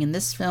she's wearing in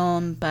this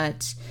film.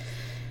 But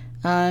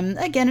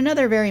again,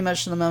 another very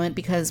emotional moment,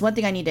 because one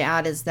thing I need to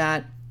add is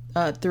that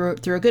through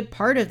a good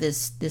part of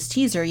this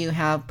teaser, you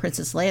have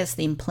Princess Leia's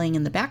theme playing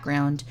in the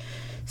background.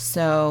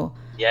 So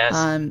Yes.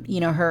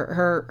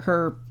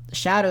 her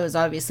shadow is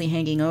obviously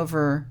hanging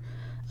over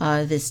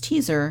this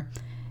teaser.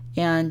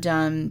 And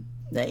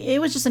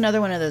it was just another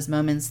one of those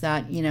moments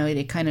that,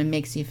 it kind of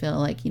makes you feel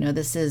like,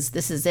 this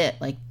is it.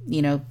 Like,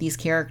 these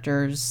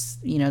characters,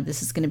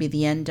 this is going to be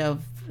the end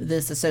of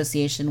this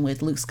association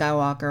with Luke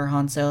Skywalker,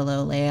 Han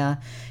Solo,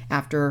 Leia,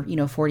 after,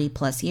 40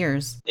 plus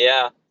years.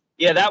 Yeah.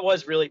 Yeah, that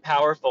was really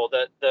powerful.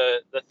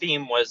 The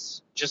theme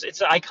was just,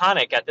 it's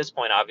iconic at this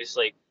point,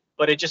 obviously,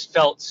 but it just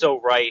felt so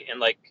right and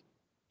like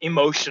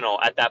emotional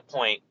at that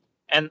point.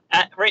 And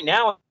right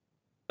now,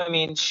 I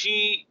mean,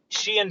 she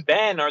and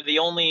Ben are the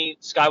only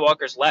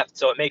Skywalkers left,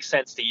 so it makes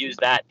sense to use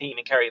that theme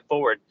and carry it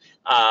forward.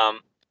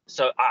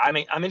 So I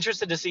mean, I'm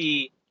interested to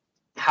see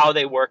how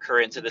they work her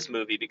into this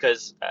movie,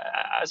 because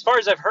as far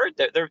as I've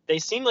heard, they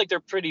seem like they're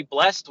pretty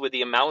blessed with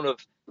the amount of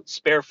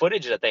spare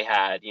footage that they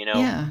had,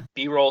 Yeah.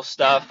 B-roll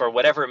stuff or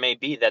whatever it may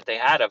be that they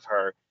had of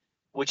her,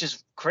 which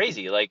is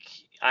crazy. Like,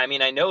 I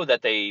mean, I know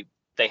that they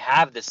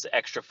have this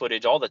extra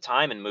footage all the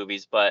time in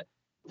movies, but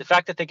the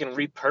fact that they can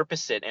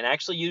repurpose it and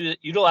actually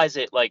utilize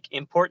it, like,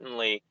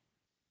 importantly,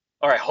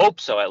 or I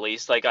hope so, at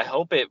least, like, I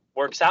hope it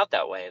works out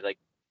that way. Like,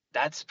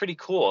 that's pretty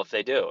cool if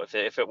they do,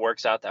 if it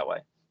works out that way.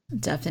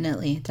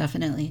 Definitely.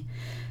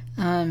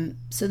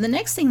 So the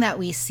next thing that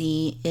we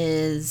see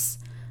is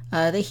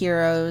the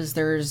heroes.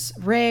 There's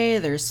Rey,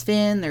 there's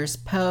Finn, there's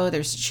Poe,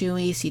 there's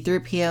Chewie,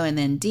 C-3PO, and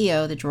then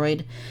Dio, the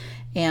droid.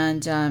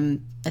 And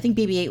I think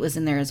BB-8 was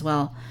in there as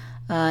well.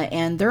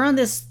 And they're on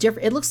this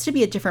different, it looks to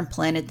be a different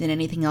planet than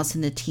anything else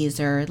in the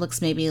teaser. It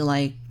looks maybe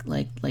like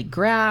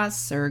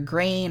grass or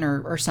grain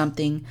or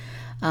something.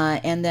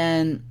 And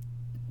then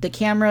the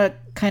camera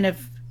kind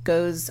of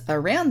goes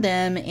around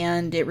them,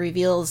 and it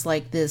reveals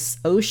like this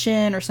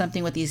ocean or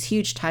something with these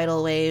huge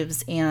tidal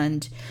waves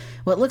and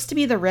what looks to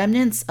be the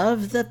remnants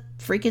of the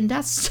freaking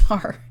Death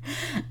Star.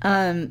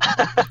 I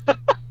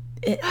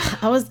didn't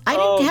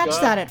catch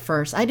that at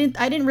first. I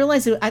didn't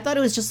realize it. I thought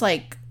it was just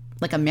like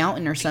a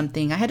mountain or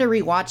something. I had to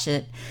rewatch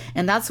it,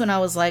 and that's when I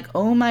was like,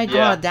 oh my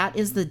God, that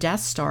is the Death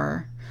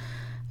Star.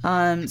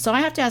 So I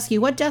have to ask you,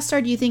 what Death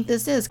Star do you think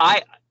this is?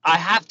 I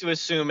have to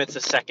assume it's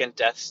a second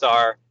Death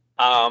Star,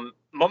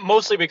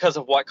 mostly because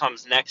of what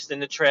comes next in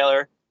the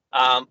trailer.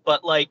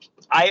 But like,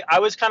 I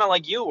was kind of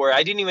like you, where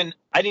I didn't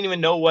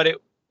even know what it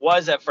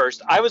was at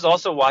first. I was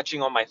also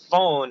watching on my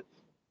phone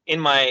in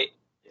my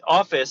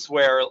office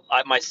where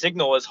my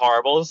signal was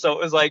horrible, so it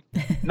was like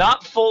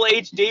not full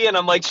HD, and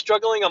I'm like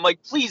struggling. I'm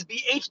like, please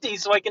be HD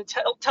so I can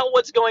tell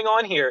what's going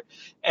on here.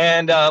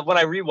 And when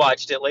I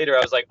rewatched it later,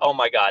 I was like, oh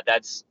my God,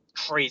 that's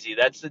crazy.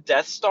 That's the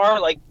Death Star.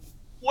 Like,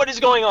 what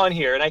is going on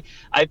here? And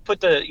I put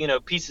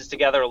the pieces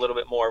together a little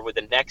bit more with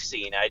the next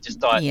scene. I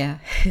just thought, that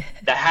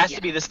has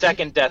to be the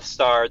second Death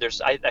Star. I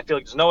feel like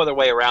there's no other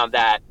way around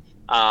that.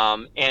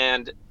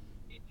 And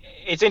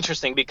it's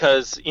interesting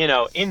because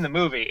in the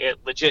movie it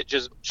legit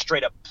just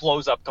straight up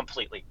blows up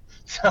completely.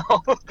 So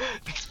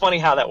it's funny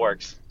how that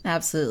works.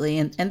 Absolutely.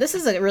 And this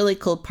is a really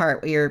cool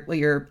part what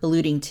you're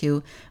alluding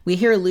to. We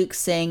hear Luke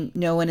saying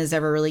no one has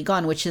ever really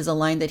gone, which is a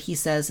line that he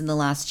says in The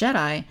Last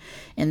Jedi.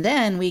 And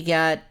then we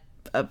get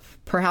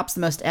perhaps the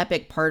most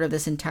epic part of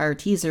this entire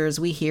teaser is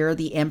we hear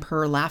the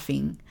Emperor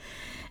laughing.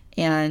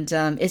 And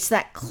it's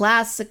that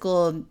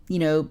classical,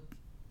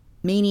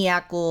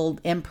 maniacal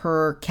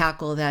Emperor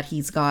cackle that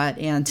he's got.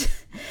 And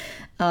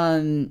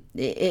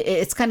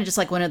it's kind of just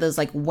like one of those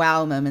like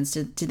wow moments.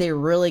 Did they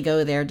really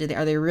go there?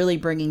 Are they really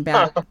bringing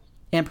back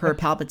Emperor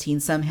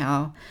Palpatine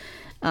somehow?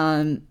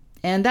 And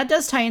that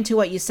does tie into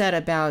what you said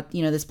about,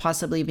 this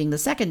possibly being the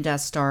second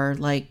Death Star.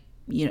 Like,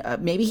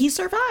 maybe he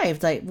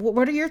survived. Like,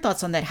 what are your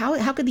thoughts on that?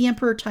 How could the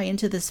Emperor tie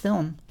into this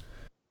film?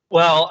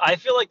 Well, I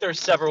feel like there's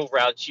several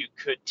routes you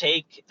could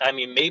take. I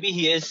mean, maybe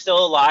he is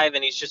still alive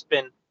and he's just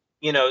been,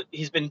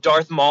 he's been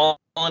Darth Mauling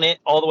it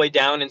all the way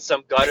down in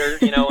some gutter,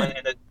 in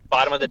the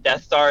bottom of the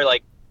Death Star,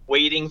 like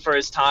waiting for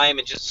his time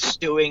and just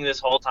stewing this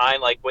whole time,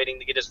 like waiting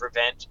to get his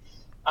revenge.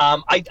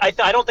 I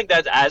don't think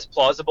that's as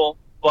plausible,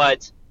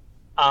 but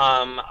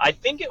I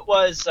think it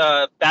was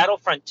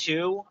Battlefront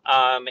 2,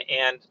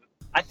 and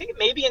I think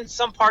maybe in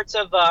some parts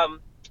of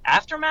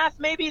Aftermath,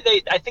 maybe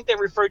I think they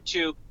referred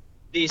to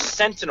these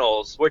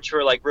Sentinels, which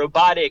were like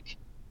robotic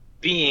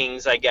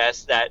beings, I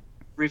guess, that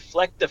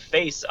reflect the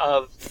face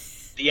of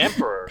the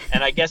Emperor,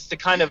 and I guess to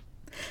kind of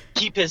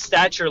keep his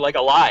stature like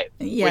alive.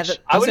 Yeah, which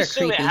I would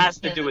assume creepy. It has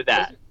to do with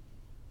that.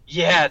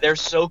 Yeah, they're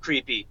so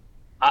creepy.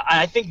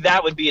 I think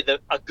that would be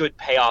a good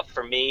payoff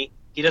for me.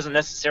 He doesn't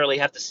necessarily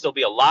have to still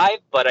be alive,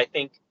 but I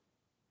think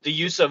the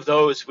use of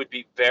those would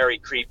be very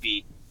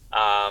creepy,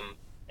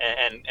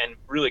 and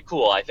really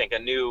cool. I think a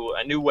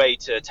new way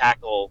to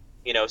tackle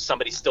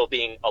somebody still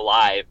being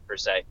alive per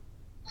se.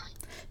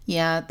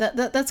 Yeah,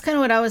 that's kind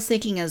of what I was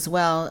thinking as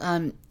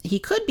well. He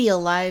could be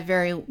alive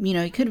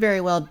he could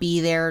very well be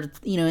there,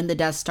 in the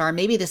Death Star.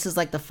 Maybe this is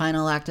like the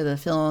final act of the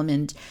film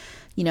and,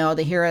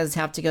 the heroes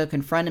have to go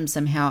confront him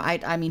somehow.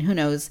 I mean, who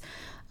knows?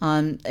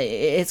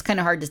 It's kind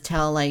of hard to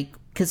tell, like,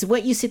 because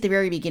what you see at the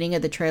very beginning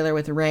of the trailer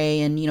with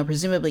Rey and,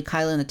 presumably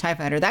Kylo and the TIE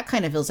Fighter, that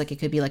kind of feels like it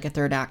could be like a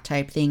third act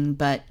type thing.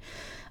 But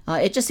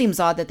it just seems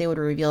odd that they would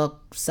reveal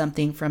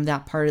something from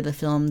that part of the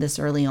film this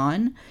early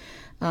on.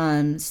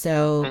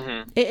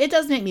 It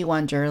does make me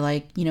wonder,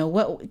 like,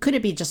 what could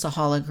it be, just a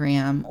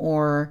hologram,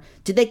 or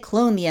did they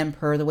clone the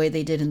Emperor the way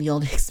they did in the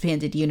old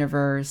expanded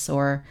universe?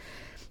 Or,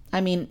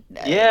 I mean,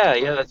 yeah,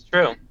 that's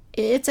true.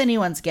 It's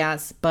anyone's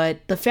guess,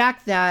 but the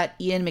fact that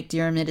Ian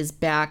McDiarmid is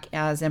back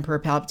as Emperor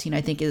Palpatine,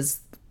 I think, is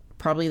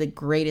probably the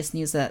greatest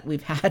news that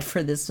we've had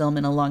for this film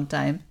in a long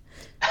time.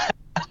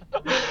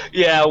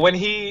 Yeah, when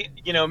he,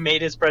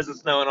 made his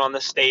presence known on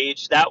the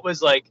stage, that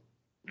was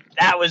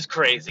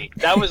crazy.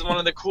 That was one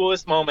of the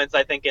coolest moments,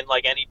 I think, in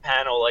like any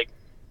panel. Like,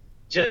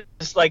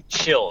 just like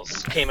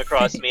chills came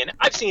across me. And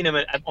I've seen him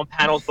on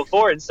panels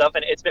before and stuff,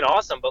 and it's been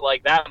awesome. But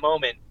like that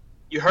moment,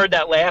 you heard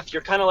that laugh.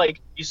 You're kind of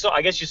like,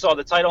 I guess you saw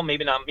the title,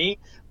 maybe not me,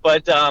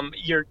 but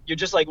you're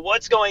just like,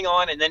 what's going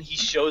on? And then he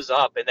shows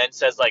up and then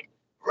says like,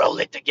 roll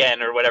it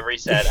again, or whatever he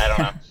said. I don't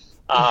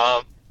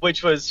know.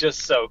 Which was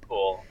just so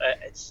cool.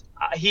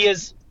 He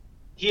is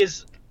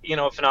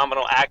a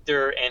phenomenal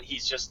actor, and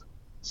he's just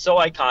so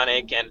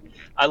iconic, and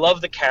I love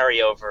the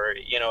carryover,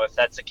 if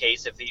that's the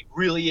case, if he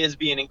really is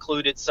being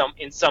included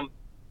in some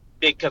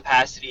big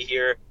capacity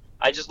here.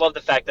 I just love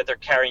the fact that they're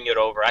carrying it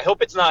over. I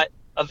hope it's not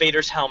a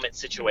Vader's helmet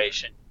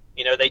situation.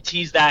 They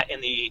tease that in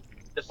the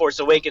Force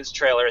Awakens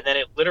trailer, and then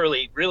it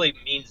literally really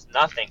means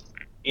nothing.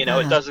 It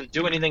doesn't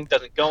do anything,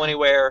 doesn't go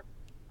anywhere.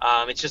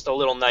 It's just a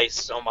little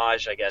nice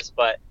homage, I guess,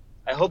 but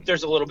I hope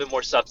there's a little bit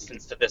more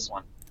substance to this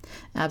one.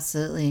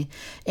 Absolutely.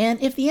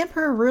 And if the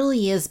Emperor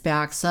really is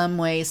back some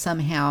way,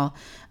 somehow,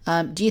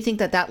 do you think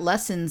that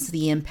lessens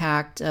the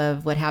impact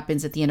of what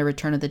happens at the end of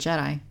Return of the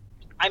Jedi?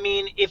 I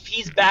mean, if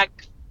he's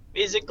back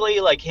physically,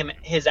 like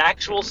his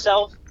actual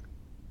self,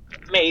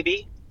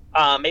 maybe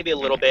a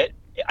little bit.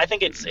 I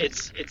think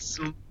it's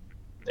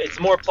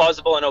more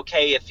plausible and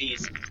okay if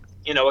he's,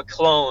 a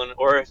clone,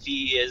 or if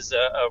he is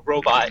a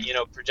robot,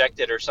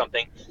 projected or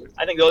something.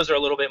 I think those are a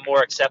little bit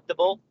more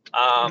acceptable.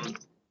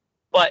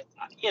 But,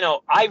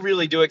 I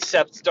really do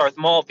accept Darth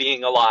Maul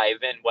being alive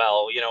and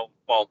well,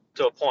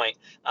 to a point.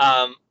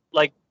 I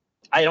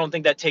don't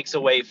think that takes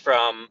away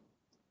from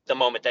the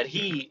moment that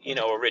he,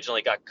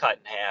 originally got cut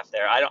in half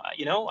there.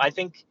 I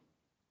think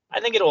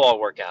it'll all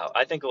work out.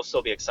 I think we'll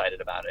still be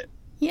excited about it.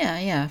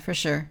 Yeah, for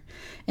sure.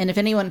 And if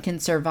anyone can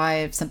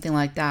survive something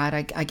like that,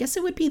 I guess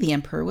it would be the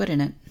Emperor,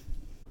 wouldn't it?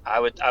 I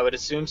would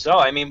assume so.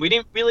 I mean, we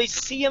didn't really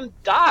see him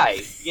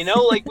die,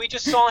 we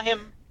just saw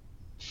him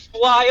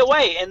fly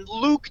away, and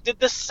Luke did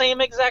the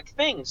same exact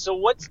thing. So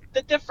what's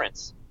the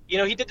difference?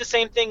 He did the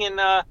same thing in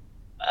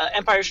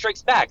Empire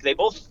Strikes Back. They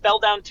both fell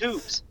down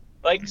tubes.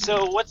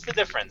 So what's the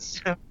difference?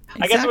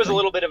 Exactly. I guess there was a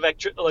little bit of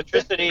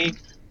electricity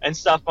and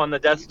stuff on the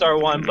Death Star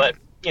one, but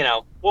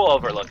we'll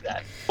overlook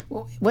that.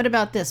 Well, what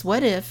about this?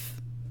 What if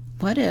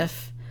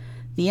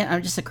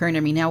I'm just occurring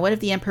to me now, what if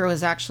the Emperor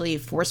was actually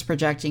force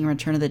projecting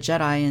Return of the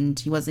Jedi and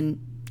he wasn't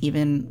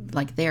even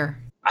there?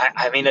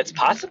 I mean, it's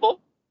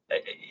possible.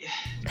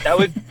 That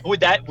would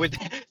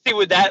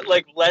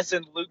that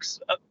lessen Luke's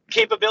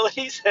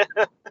capabilities?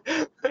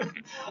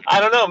 I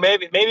don't know.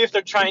 Maybe if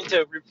they're trying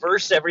to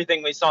reverse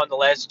everything we saw in The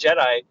Last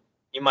Jedi,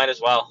 you might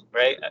as well,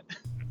 right?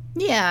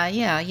 Yeah.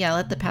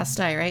 Let the past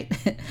die, right?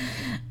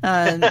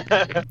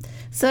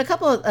 So a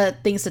couple of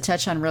things to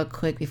touch on real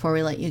quick before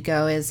we let you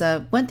go is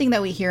one thing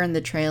that we hear in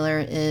the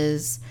trailer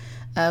is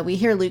we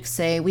hear Luke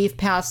say, "We've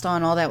passed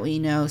on all that we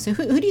know." So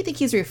who do you think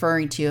he's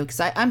referring to? Because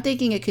I'm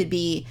thinking it could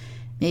be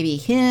maybe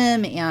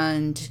him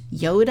and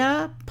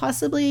Yoda,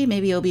 possibly.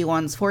 Maybe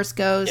Obi-Wan's Force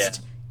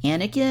Ghost. Yeah.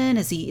 Anakin?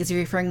 Is he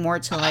referring more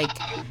to like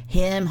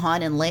him,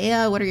 Han, and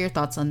Leia? What are your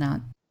thoughts on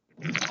that?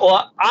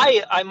 Well,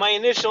 my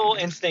initial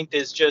instinct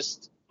is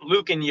just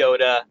Luke and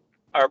Yoda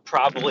are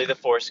probably the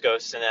Force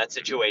Ghosts in that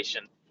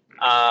situation.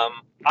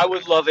 I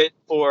would love it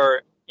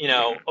for,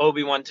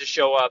 Obi-Wan to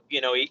show up.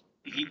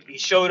 He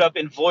showed up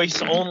in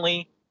voice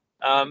only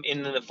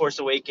in The Force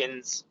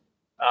Awakens.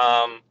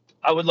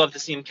 I would love to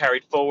see him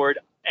carried forward.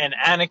 And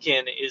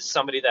Anakin is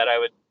somebody that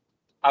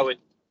I would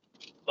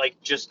like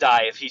just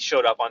die if he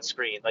showed up on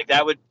screen.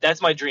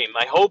 That's my dream.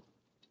 My hope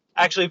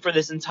actually for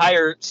this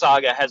entire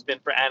saga has been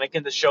for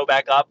Anakin to show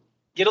back up,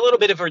 get a little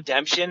bit of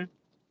redemption,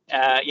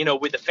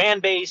 with the fan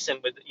base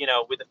and with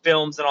the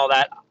films and all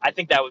that. I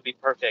think that would be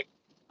perfect.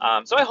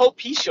 So I hope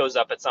he shows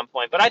up at some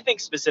point, but I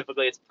think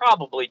specifically it's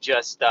probably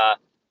just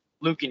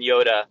Luke and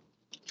Yoda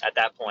at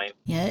that point.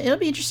 Yeah, it'll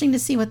be interesting to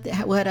see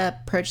what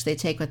approach they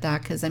take with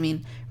that, because I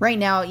mean, right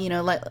now,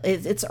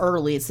 it's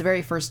early. It's the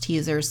very first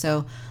teaser,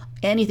 so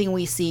anything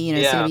we see,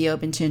 is going to be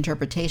open to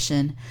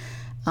interpretation.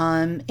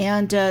 And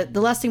the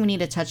last thing we need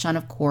to touch on,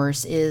 of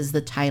course, is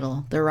the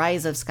title, The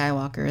Rise of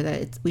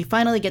Skywalker. We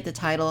finally get the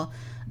title.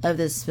 of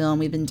this film.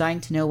 We've been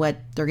dying to know what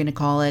they're going to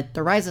call it,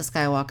 The Rise of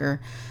Skywalker.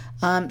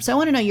 So I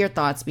want to know your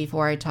thoughts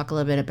before I talk a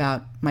little bit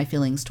about my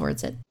feelings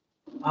towards it.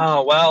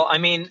 Oh, well, I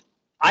mean,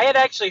 I had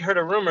actually heard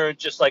a rumor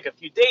just like a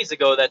few days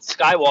ago that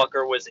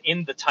Skywalker was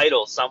in the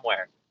title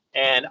somewhere,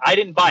 and I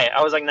didn't buy it.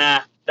 I was like,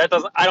 nah, that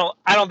doesn't. I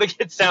don't think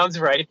it sounds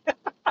right.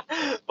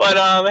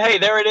 But hey,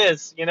 there it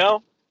is.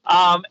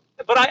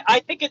 But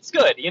I think it's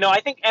good.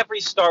 I think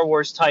every Star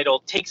Wars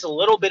title takes a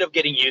little bit of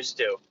getting used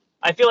to.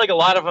 I feel like a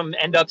lot of them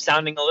end up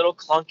sounding a little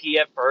clunky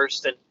at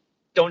first and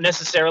don't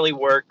necessarily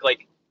work.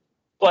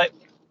 But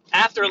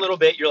after a little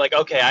bit, you're like,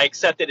 okay, I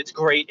accept it. It's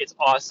great. It's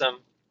awesome.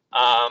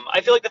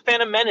 I feel like the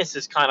Phantom Menace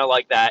is kind of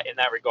like that in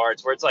that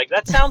regards, where it's like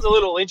that sounds a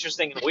little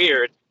interesting and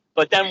weird,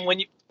 but then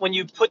when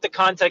you put the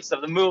context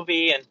of the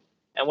movie and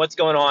what's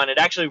going on, it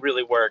actually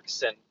really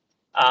works. And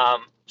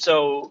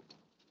so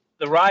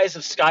the Rise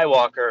of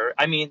Skywalker,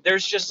 I mean,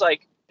 there's just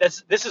like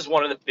this is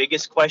one of the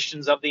biggest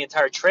questions of the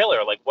entire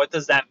trailer. Like, what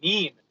does that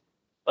mean?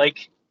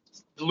 Like,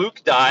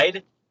 Luke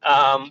died.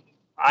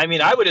 I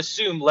mean, I would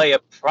assume Leia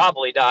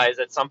probably dies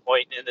at some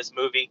point in this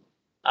movie.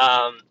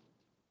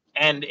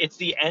 And it's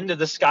the end of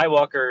the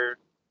Skywalker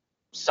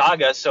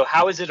saga. So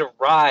how is it a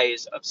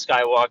rise of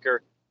Skywalker?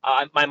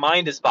 My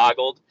mind is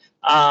boggled.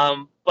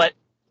 But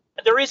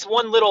there is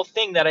one little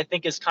thing that I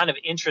think is kind of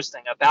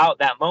interesting about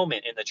that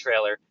moment in the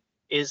trailer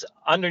is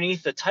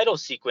underneath the title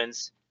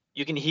sequence,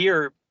 you can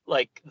hear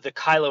like the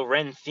Kylo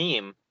Ren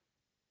theme,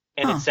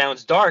 and it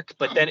sounds dark,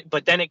 but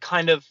then it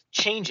kind of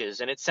changes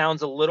and it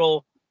sounds a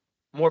little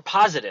more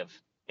positive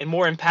and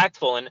more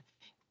impactful and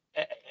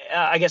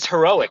I guess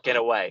heroic in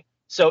a way.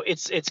 So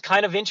it's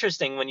kind of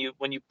interesting when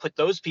you put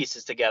those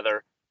pieces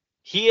together.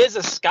 He is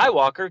a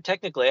Skywalker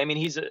technically. I mean,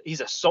 he's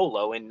a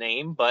Solo in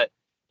name, but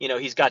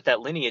he's got that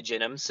lineage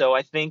in him. So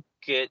I think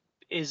it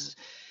is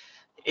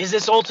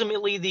this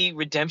ultimately the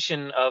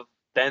redemption of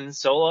Ben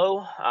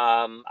Solo?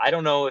 I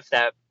don't know if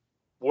that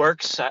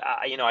works.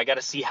 I got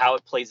to see how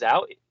it plays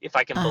out. If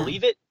I can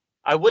believe it,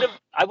 I would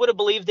have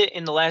believed it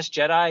in The Last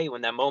Jedi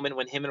when that moment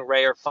when him and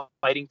Rey are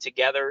fighting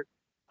together.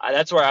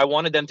 That's where I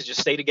wanted them to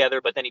just stay together,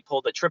 but then he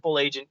pulled a triple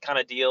agent kind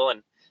of deal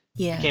and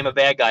became a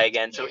bad guy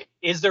again. So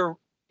is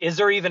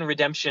there even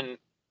redemption?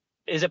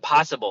 Is it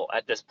possible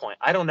at this point?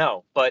 I don't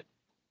know, but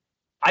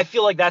I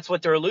feel like that's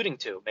what they're alluding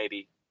to.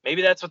 Maybe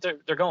that's what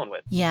they're going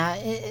with. Yeah,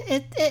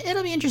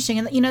 it'll be interesting,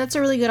 and that's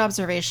a really good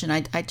observation.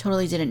 I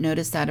totally didn't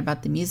notice that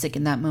about the music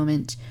in that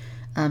moment,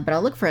 but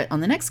I'll look for it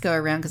on the next go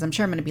around because I'm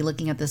sure I'm going to be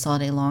looking at this all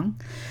day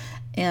long.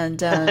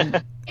 And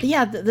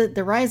yeah,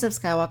 the Rise of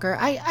Skywalker,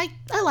 I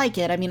like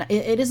it. I mean,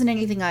 it isn't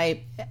anything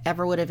I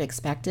ever would have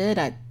expected.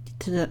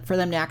 For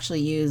them to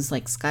actually use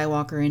like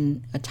Skywalker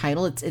in a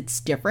title, it's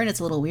different. It's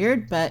a little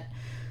weird, but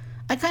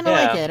I kind of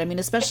like it. I mean,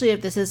 especially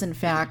if this is in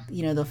fact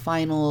the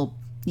final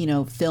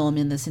film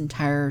in this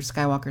entire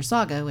Skywalker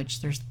saga,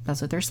 which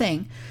that's what they're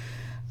saying.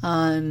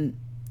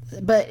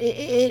 But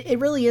it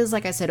really is,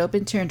 like I said,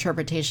 open to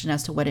interpretation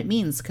as to what it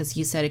means, because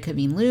you said it could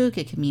mean Luke,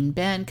 it could mean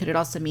Ben, could it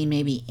also mean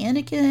maybe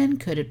Anakin,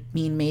 could it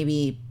mean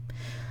maybe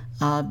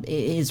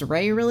is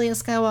Rey really a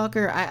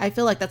Skywalker? I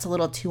feel like that's a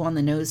little too on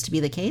the nose to be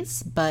the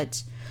case,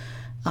 but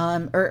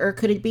or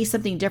could it be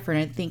something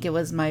different? I think it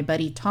was my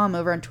buddy Tom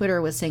over on Twitter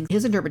was saying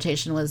his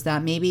interpretation was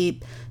that maybe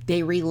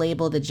they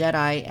relabel the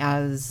Jedi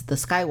as the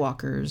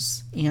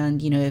Skywalkers. And,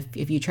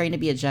 if you train to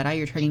be a Jedi,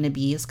 you're training to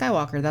be a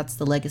Skywalker. That's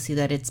the legacy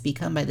that it's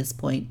become by this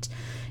point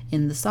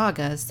in the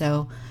saga.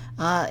 So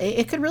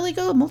it could really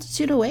go a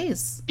multitude of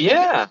ways.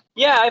 Yeah.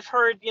 Yeah, I've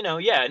heard,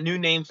 a new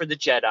name for the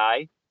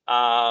Jedi,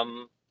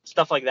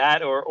 stuff like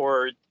that,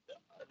 or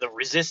the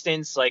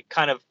Resistance, like,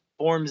 kind of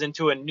forms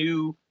into a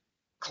new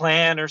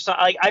clan or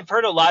something. Like, I've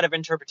heard a lot of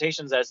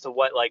interpretations as to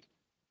what like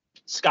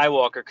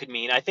Skywalker could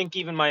mean. I think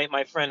even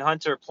my friend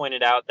Hunter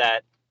pointed out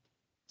that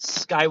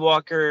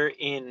Skywalker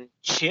in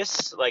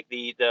Chiss, like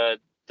the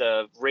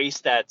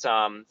race that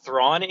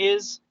Thrawn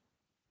is,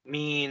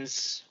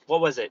 means,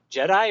 what was it,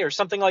 Jedi or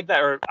something like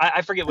that, or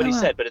I forget what he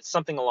said, but it's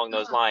something along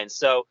those lines.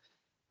 So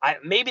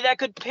maybe that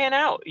could pan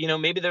out.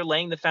 Maybe they're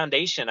laying the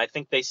foundation. I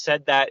think they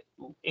said that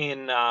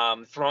in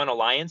Thrawn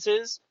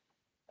Alliances,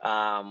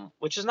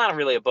 which is not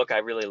really a book I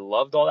really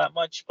loved all that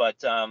much, but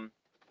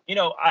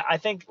I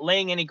think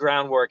laying any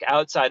groundwork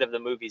outside of the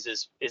movies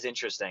is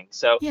interesting.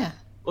 So yeah,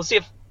 we'll see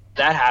if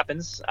that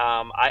happens.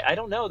 I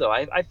don't know though.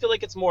 I feel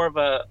like it's more of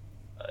a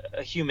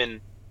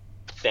human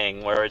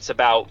thing where it's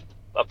about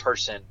a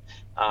person.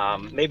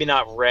 Maybe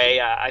not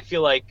Rey. I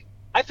feel like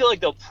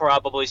they'll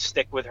probably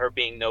stick with her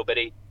being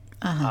nobody.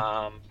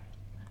 I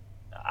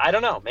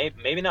don't know.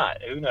 Maybe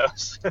not. Who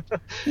knows?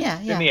 Yeah.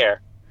 In the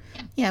air.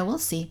 Yeah, we'll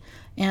see.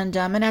 And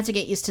I'm going to have to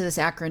get used to this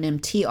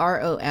acronym,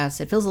 TROS.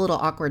 It feels a little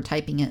awkward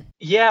typing it.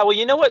 Yeah,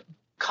 well, what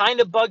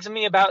kind of bugs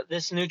me about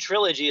this new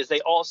trilogy is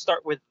they all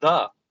start with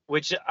the,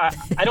 which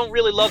I don't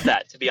really love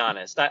that, to be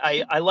honest.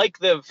 I like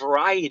the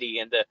variety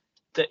and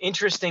the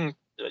interesting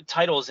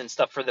titles and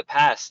stuff for the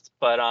past,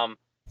 but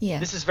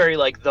this is very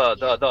like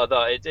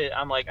the.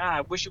 I'm like,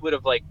 I wish it would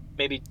have like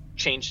maybe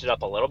changed it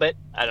up a little bit.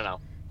 I don't know.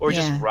 Or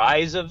just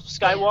Rise of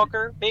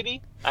Skywalker,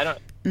 maybe? I don't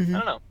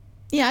know.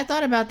 Yeah, I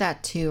thought about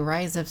that too.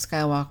 Rise of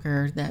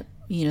Skywalker.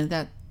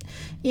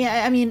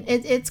 Yeah, I mean,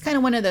 it's kind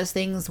of one of those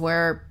things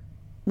where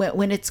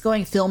when it's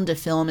going film to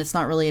film, it's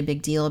not really a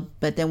big deal.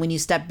 But then when you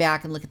step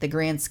back and look at the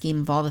grand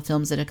scheme of all the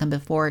films that have come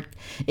before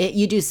it,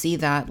 you do see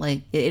that,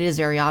 like, it is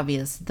very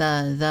obvious.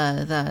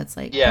 It's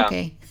like, Yeah.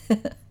 okay.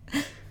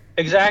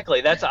 Exactly.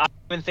 I didn't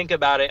even think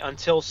about it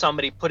until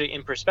somebody put it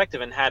in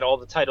perspective and had all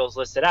the titles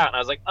listed out. And I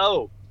was like,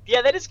 oh,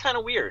 yeah, that is kind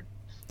of weird.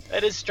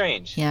 That is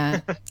strange.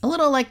 Yeah. A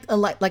little like The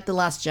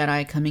Last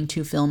Jedi coming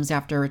 2 films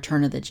after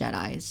Return of the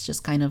Jedi. It's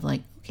just kind of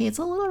like, okay, it's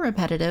a little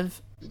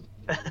repetitive.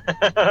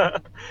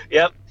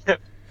 Yep. I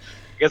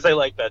guess I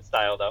like that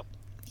style, though.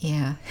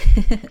 Yeah.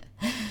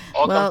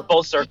 All comes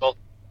full circle.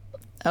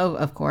 Oh,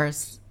 of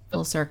course.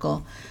 Full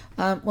circle.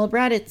 Well,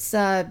 Brad, it's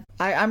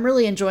I'm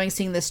really enjoying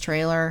seeing this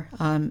trailer.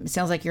 It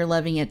sounds like you're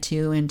loving it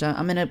too, and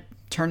I'm gonna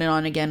turn it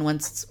on again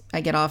once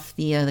I get off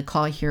the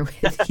call here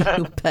with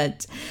you.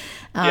 But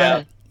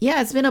yeah,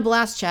 it's been a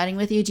blast chatting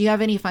with you. Do you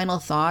have any final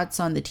thoughts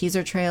on the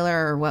teaser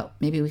trailer, or what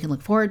maybe we can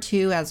look forward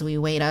to as we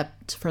wait up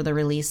for the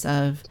release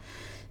of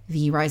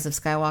the Rise of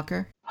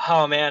Skywalker?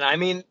 Oh man, I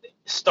mean,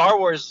 Star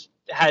Wars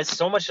has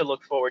so much to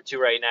look forward to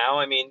right now.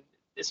 I mean,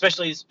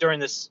 especially during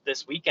this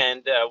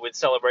weekend with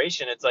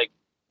Celebration, it's like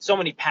so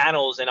many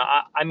panels, and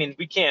I mean,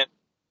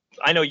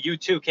 I know you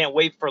too can't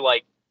wait for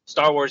like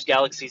Star Wars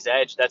Galaxy's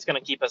Edge. That's going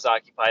to keep us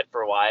occupied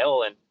for a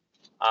while. And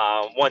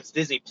once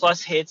Disney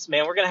Plus hits,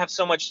 man, we're going to have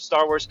so much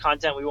Star Wars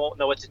content we won't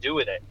know what to do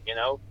with it. You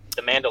know,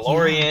 The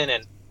Mandalorian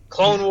and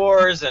Clone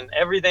Wars and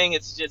everything.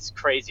 It's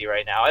crazy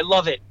right now. I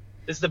love it.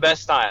 This is the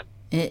best time.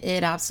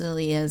 It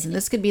absolutely is. And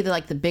this could be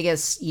the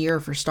biggest year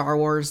for Star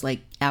Wars,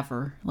 like,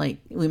 ever. Like,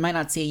 we might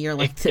not see a year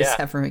like this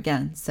ever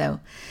again. So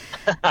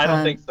I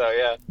don't think so.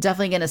 Yeah.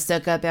 Definitely going to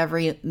soak up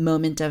every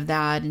moment of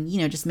that and,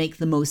 just make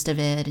the most of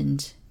it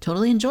and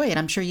totally enjoy it.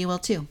 I'm sure you will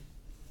too.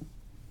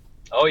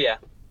 Oh, yeah.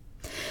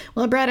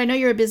 Well, Brad, I know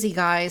you're a busy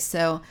guy,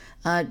 so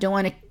don't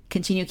want to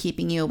continue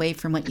keeping you away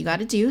from what you got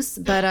to do.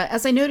 But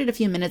as I noted a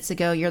few minutes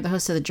ago, you're the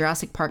host of the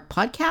Jurassic Park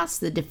podcast,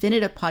 the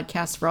definitive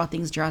podcast for all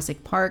things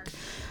Jurassic Park.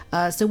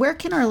 So where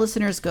can our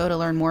listeners go to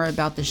learn more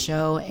about the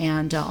show?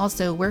 And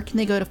also, where can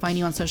they go to find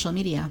you on social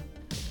media?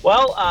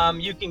 Well,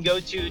 you can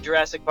go to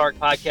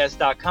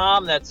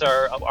JurassicParkPodcast.com. That's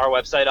our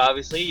website,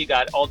 obviously. You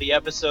got all the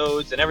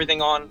episodes and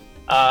everything on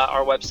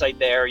our website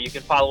there. You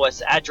can follow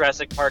us at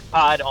Jurassic Park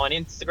Pod on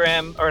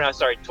Instagram,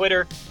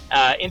 Twitter.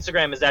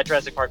 Instagram is at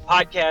Jurassic Park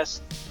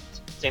Podcast.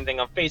 Same thing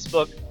on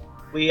Facebook.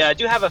 We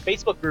do have a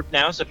Facebook group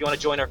now, so if you want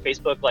to join our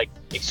Facebook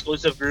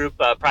exclusive group,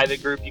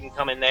 private group, you can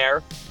come in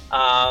there.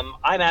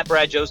 I'm at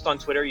Brad Jost on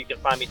Twitter. You can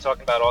find me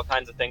talking about all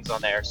kinds of things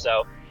on there.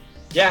 So,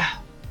 yeah,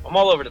 I'm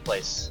all over the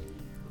place.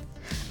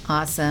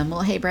 Awesome.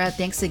 Well, hey, Brad,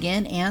 thanks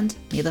again, and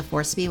may the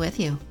Force be with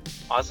you.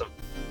 Awesome.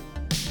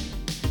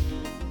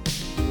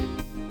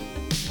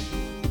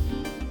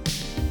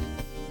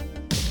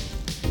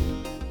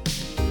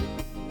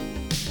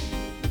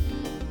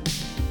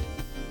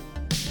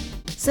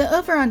 So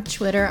over on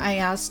Twitter, I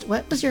asked,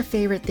 what was your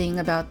favorite thing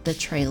about the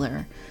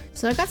trailer?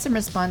 So I got some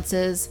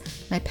responses.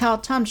 My pal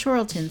Tom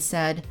Chorlton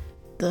said,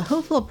 the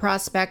hopeful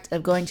prospect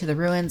of going to the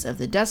ruins of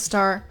the Death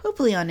Star,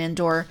 hopefully on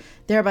Endor,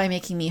 thereby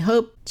making me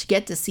hope to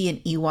get to see an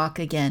Ewok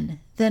again,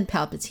 then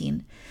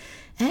Palpatine.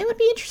 And it would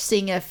be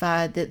interesting if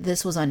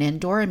this was on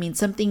Endor. I mean,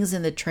 some things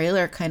in the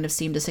trailer kind of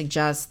seem to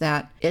suggest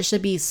that it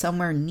should be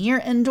somewhere near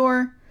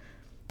Endor,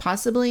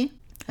 possibly.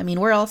 I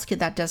mean, where else could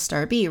that Death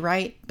Star be,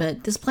 right?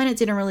 But this planet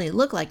didn't really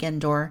look like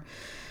Endor.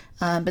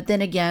 But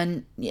then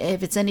again,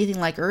 if it's anything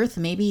like Earth,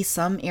 maybe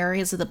some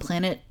areas of the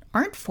planet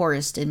aren't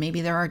forested.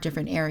 Maybe there are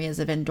different areas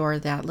of Endor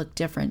that look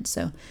different.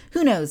 So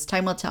who knows?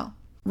 Time will tell.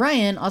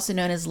 Ryan, also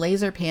known as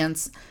Laser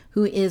Pants,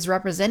 who is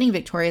representing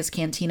Victoria's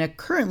Cantina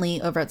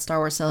currently over at Star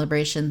Wars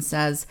Celebration,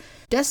 says,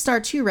 Death Star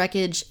 2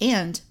 wreckage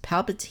and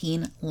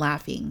Palpatine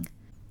laughing.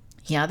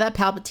 Yeah, that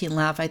Palpatine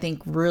laugh, I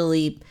think,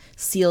 really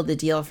sealed the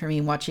deal for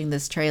me watching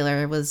this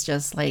trailer. It was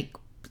just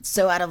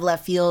so out of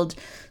left field,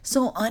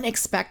 so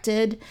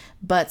unexpected,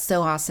 but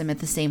so awesome at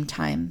the same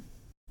time.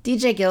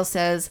 DJ Gill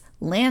says,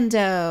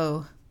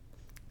 Lando.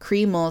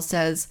 Creamol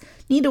says,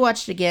 need to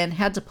watch it again,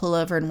 had to pull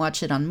over and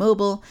watch it on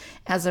mobile.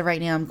 As of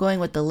right now, I'm going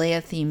with the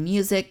Leia theme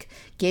music.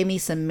 Gave me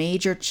some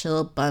major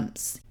chill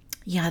bumps.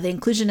 Yeah, the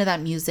inclusion of that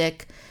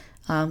music,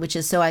 which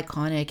is so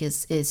iconic,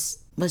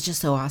 was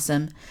just so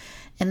awesome.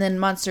 And then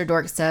Monster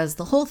Dork says,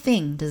 the whole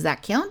thing, does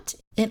that count?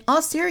 In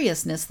all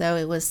seriousness, though,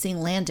 it was seeing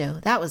Lando.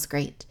 That was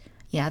great.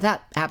 Yeah,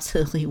 that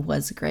absolutely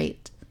was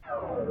great.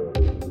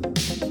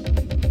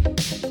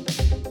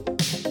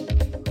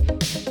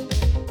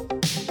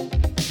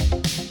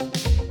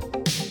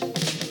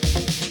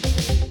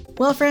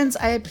 Well, friends,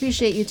 I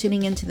appreciate you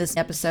tuning into this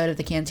episode of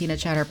the Cantina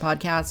Chatter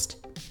podcast.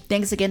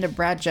 Thanks again to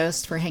Brad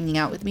Jost for hanging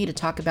out with me to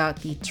talk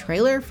about the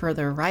trailer for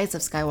The Rise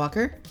of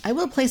Skywalker. I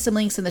will place some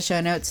links in the show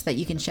notes so that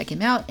you can check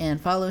him out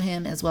and follow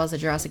him, as well as the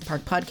Jurassic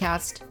Park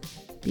podcast.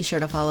 Be sure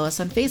to follow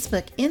us on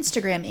Facebook,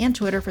 Instagram, and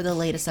Twitter for the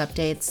latest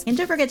updates. And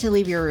don't forget to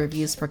leave your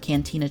reviews for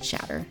Cantina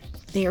Chatter.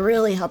 They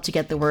really help to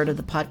get the word of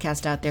the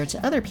podcast out there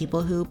to other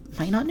people who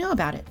might not know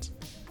about it.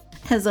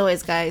 As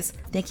always, guys,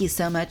 thank you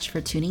so much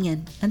for tuning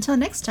in. Until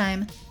next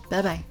time,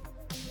 bye-bye.